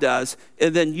God does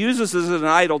and then uses it as an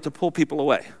idol to pull people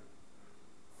away.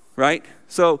 Right?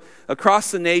 So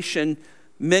across the nation,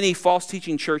 many false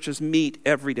teaching churches meet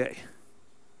every day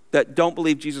that don't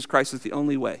believe Jesus Christ is the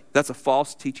only way. That's a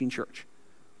false teaching church.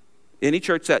 Any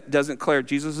church that doesn't declare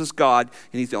Jesus is God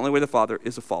and he's the only way to the Father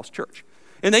is a false church.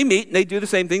 And they meet and they do the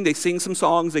same thing. They sing some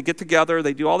songs, they get together,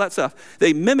 they do all that stuff.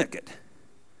 They mimic it.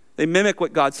 They mimic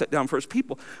what God set down for his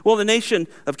people. Well, the nation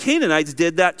of Canaanites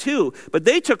did that too, but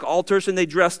they took altars and they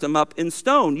dressed them up in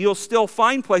stone. You'll still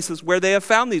find places where they have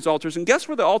found these altars, and guess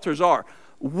where the altars are?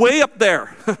 Way up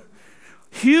there.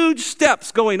 Huge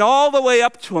steps going all the way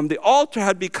up to them. The altar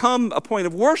had become a point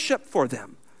of worship for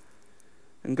them.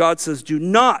 And God says, do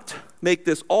not make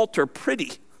this altar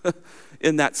pretty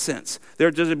in that sense.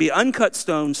 There's going to be uncut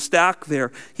stones stacked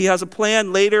there. He has a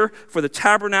plan later for the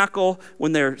tabernacle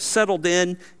when they're settled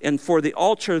in and for the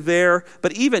altar there.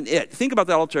 But even think about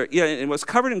the altar. Yeah, it was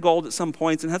covered in gold at some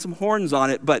points and had some horns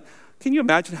on it. But can you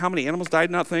imagine how many animals died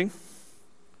in that thing?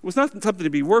 It was not something to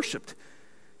be worshipped.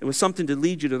 It was something to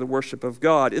lead you to the worship of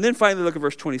God. And then finally, look at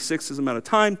verse 26 as I'm out of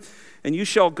time. And you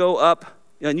shall go up,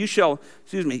 and you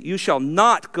shall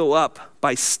not go up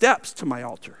by steps to my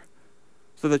altar,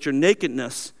 so that your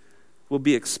nakedness will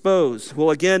be exposed. Well,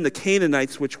 again, the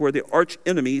Canaanites, which were the arch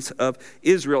enemies of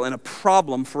Israel and a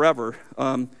problem forever,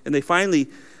 and they finally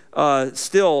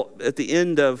still, at the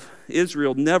end of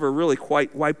Israel, never really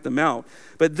quite wiped them out.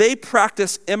 But they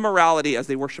practiced immorality as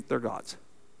they worshiped their gods.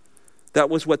 That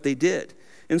was what they did.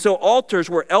 And so altars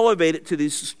were elevated to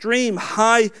these extreme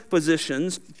high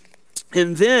positions.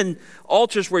 And then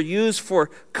altars were used for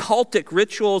cultic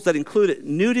rituals that included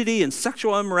nudity and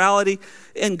sexual immorality.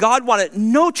 And God wanted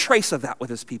no trace of that with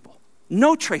his people.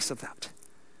 No trace of that.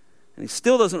 And he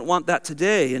still doesn't want that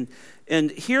today.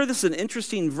 And here, this is an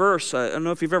interesting verse. I don't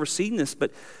know if you've ever seen this,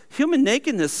 but human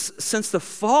nakedness since the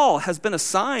fall has been a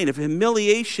sign of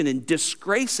humiliation and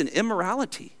disgrace and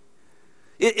immorality.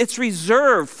 It's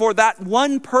reserved for that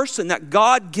one person that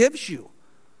God gives you.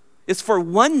 It's for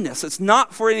oneness. It's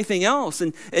not for anything else.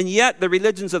 And yet the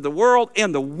religions of the world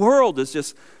and the world is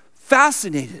just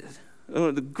fascinated.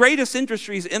 The greatest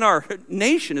industries in our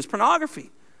nation is pornography.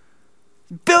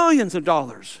 Billions of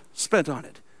dollars spent on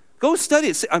it. Go study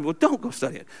it. Well, don't go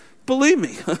study it. Believe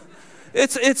me.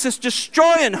 It's just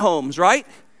destroying homes, right?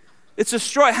 It's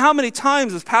destroying. How many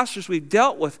times as pastors we've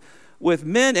dealt with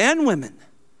men and women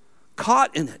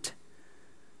caught in it.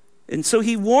 And so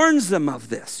he warns them of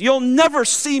this. You'll never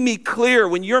see me clear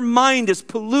when your mind is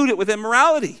polluted with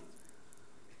immorality.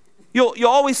 You'll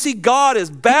always see God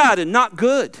as bad and not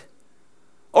good.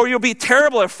 Or you'll be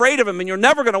terribly afraid of him and you're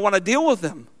never going to want to deal with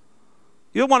him.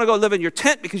 You'll want to go live in your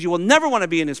tent because you will never want to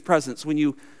be in his presence when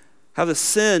you have the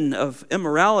sin of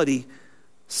immorality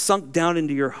sunk down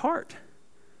into your heart.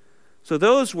 So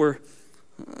those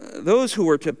who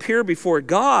were to appear before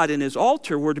God in his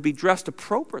altar were to be dressed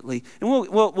appropriately. And we're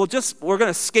going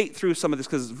to skate through some of this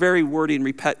because it's very wordy and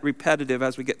repetitive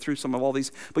as we get through some of all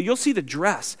these. But you'll see the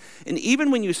dress. And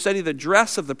even when you study the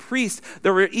dress of the priest,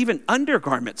 there were even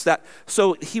undergarments that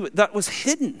was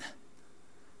hidden.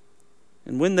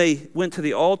 And when they went to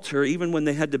the altar, even when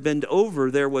they had to bend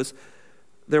over, there was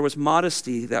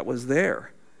modesty that was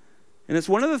there. And it's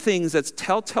one of the things that's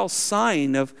telltale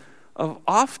sign of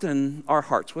often our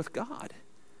hearts with God,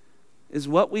 is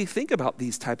what we think about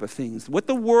these type of things. What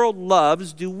the world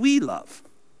loves, do we love?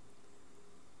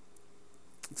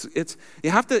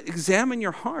 You have to examine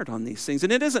your heart on these things.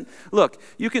 And it isn't, look,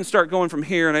 you can start going from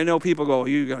here, and I know people go,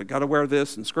 you got to wear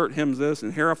this, and skirt hems this,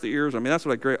 and hair off the ears. I mean, that's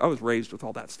what I was raised with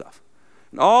all that stuff.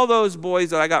 And all those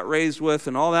boys that I got raised with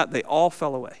and all that, they all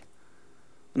fell away.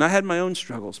 And I had my own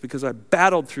struggles because I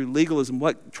battled through legalism,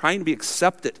 trying to be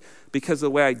accepted because of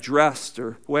the way I dressed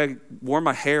or the way I wore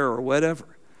my hair or whatever.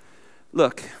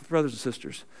 Look, brothers and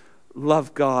sisters,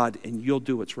 love God and you'll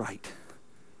do what's right.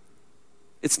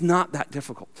 It's not that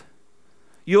difficult.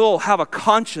 You'll have a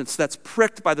conscience that's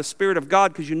pricked by the Spirit of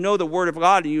God because you know the Word of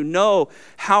God and you know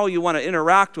how you want to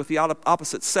interact with the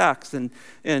opposite sex and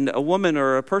a woman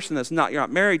or a person that's you're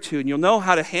not married to, and you'll know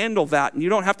how to handle that, and you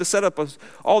don't have to set up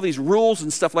all these rules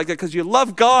and stuff like that because you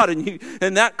love God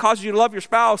and that causes you to love your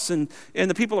spouse and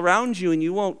the people around you, and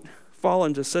you won't fall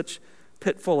into such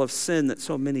pitfall of sin that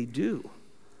so many do.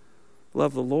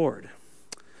 Love the Lord.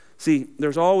 See,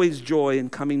 there's always joy in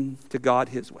coming to God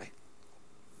His way.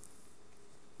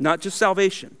 Not just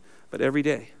salvation, but every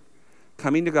day.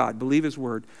 Coming to God, believe His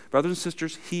word. Brothers and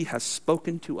sisters, He has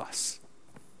spoken to us.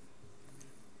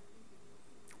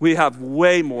 We have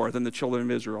way more than the children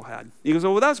of Israel had. He goes,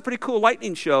 well, that was a pretty cool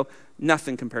lightning show.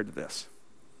 Nothing compared to this.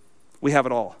 We have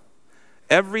it all.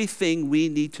 Everything we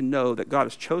need to know that God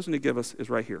has chosen to give us is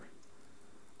right here.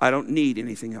 I don't need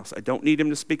anything else. I don't need Him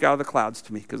to speak out of the clouds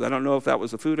to me because I don't know if that was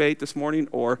the food I ate this morning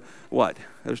or what.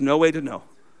 There's no way to know.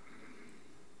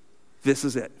 This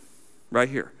is it, right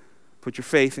here. Put your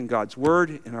faith in God's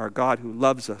word and our God who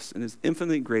loves us and is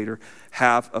infinitely greater.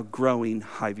 Have a growing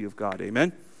high view of God.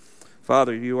 Amen?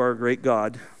 Father, you are a great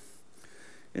God,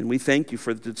 and we thank you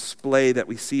for the display that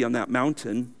we see on that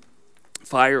mountain.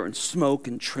 Fire and smoke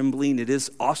and trembling. It is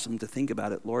awesome to think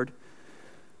about it, Lord.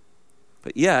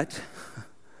 But yet,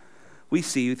 we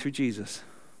see you through Jesus,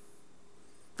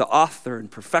 the author and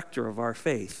perfecter of our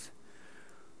faith.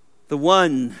 The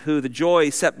one who the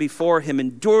joy set before him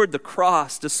endured the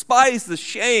cross, despised the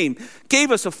shame,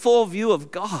 gave us a full view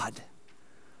of God.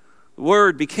 The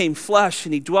Word became flesh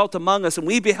and He dwelt among us, and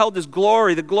we beheld His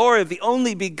glory, the glory of the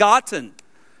only begotten.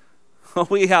 Oh,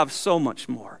 we have so much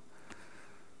more.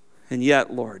 And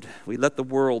yet, Lord, we let the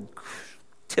world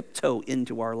tiptoe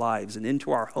into our lives and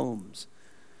into our homes.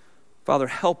 Father,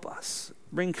 help us.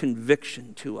 Bring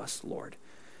conviction to us, Lord.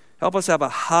 Help us have a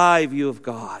high view of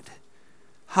God.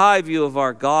 High view of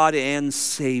our God and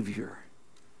Savior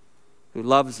who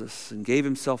loves us and gave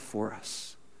Himself for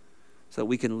us so that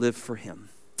we can live for Him.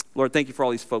 Lord, thank you for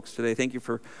all these folks today. Thank you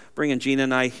for bringing Gina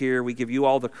and I here. We give you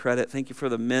all the credit. Thank you for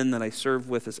the men that I serve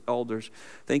with as elders.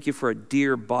 Thank you for a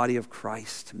dear body of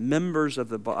Christ, members of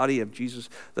the body of Jesus,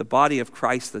 the body of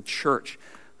Christ, the church,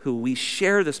 who we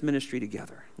share this ministry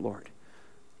together, Lord.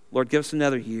 Lord, give us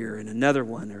another year and another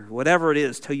one or whatever it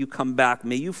is till you come back.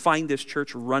 May you find this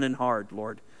church running hard,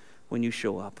 Lord, when you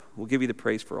show up. We'll give you the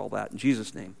praise for all that. In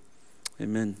Jesus' name,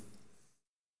 amen.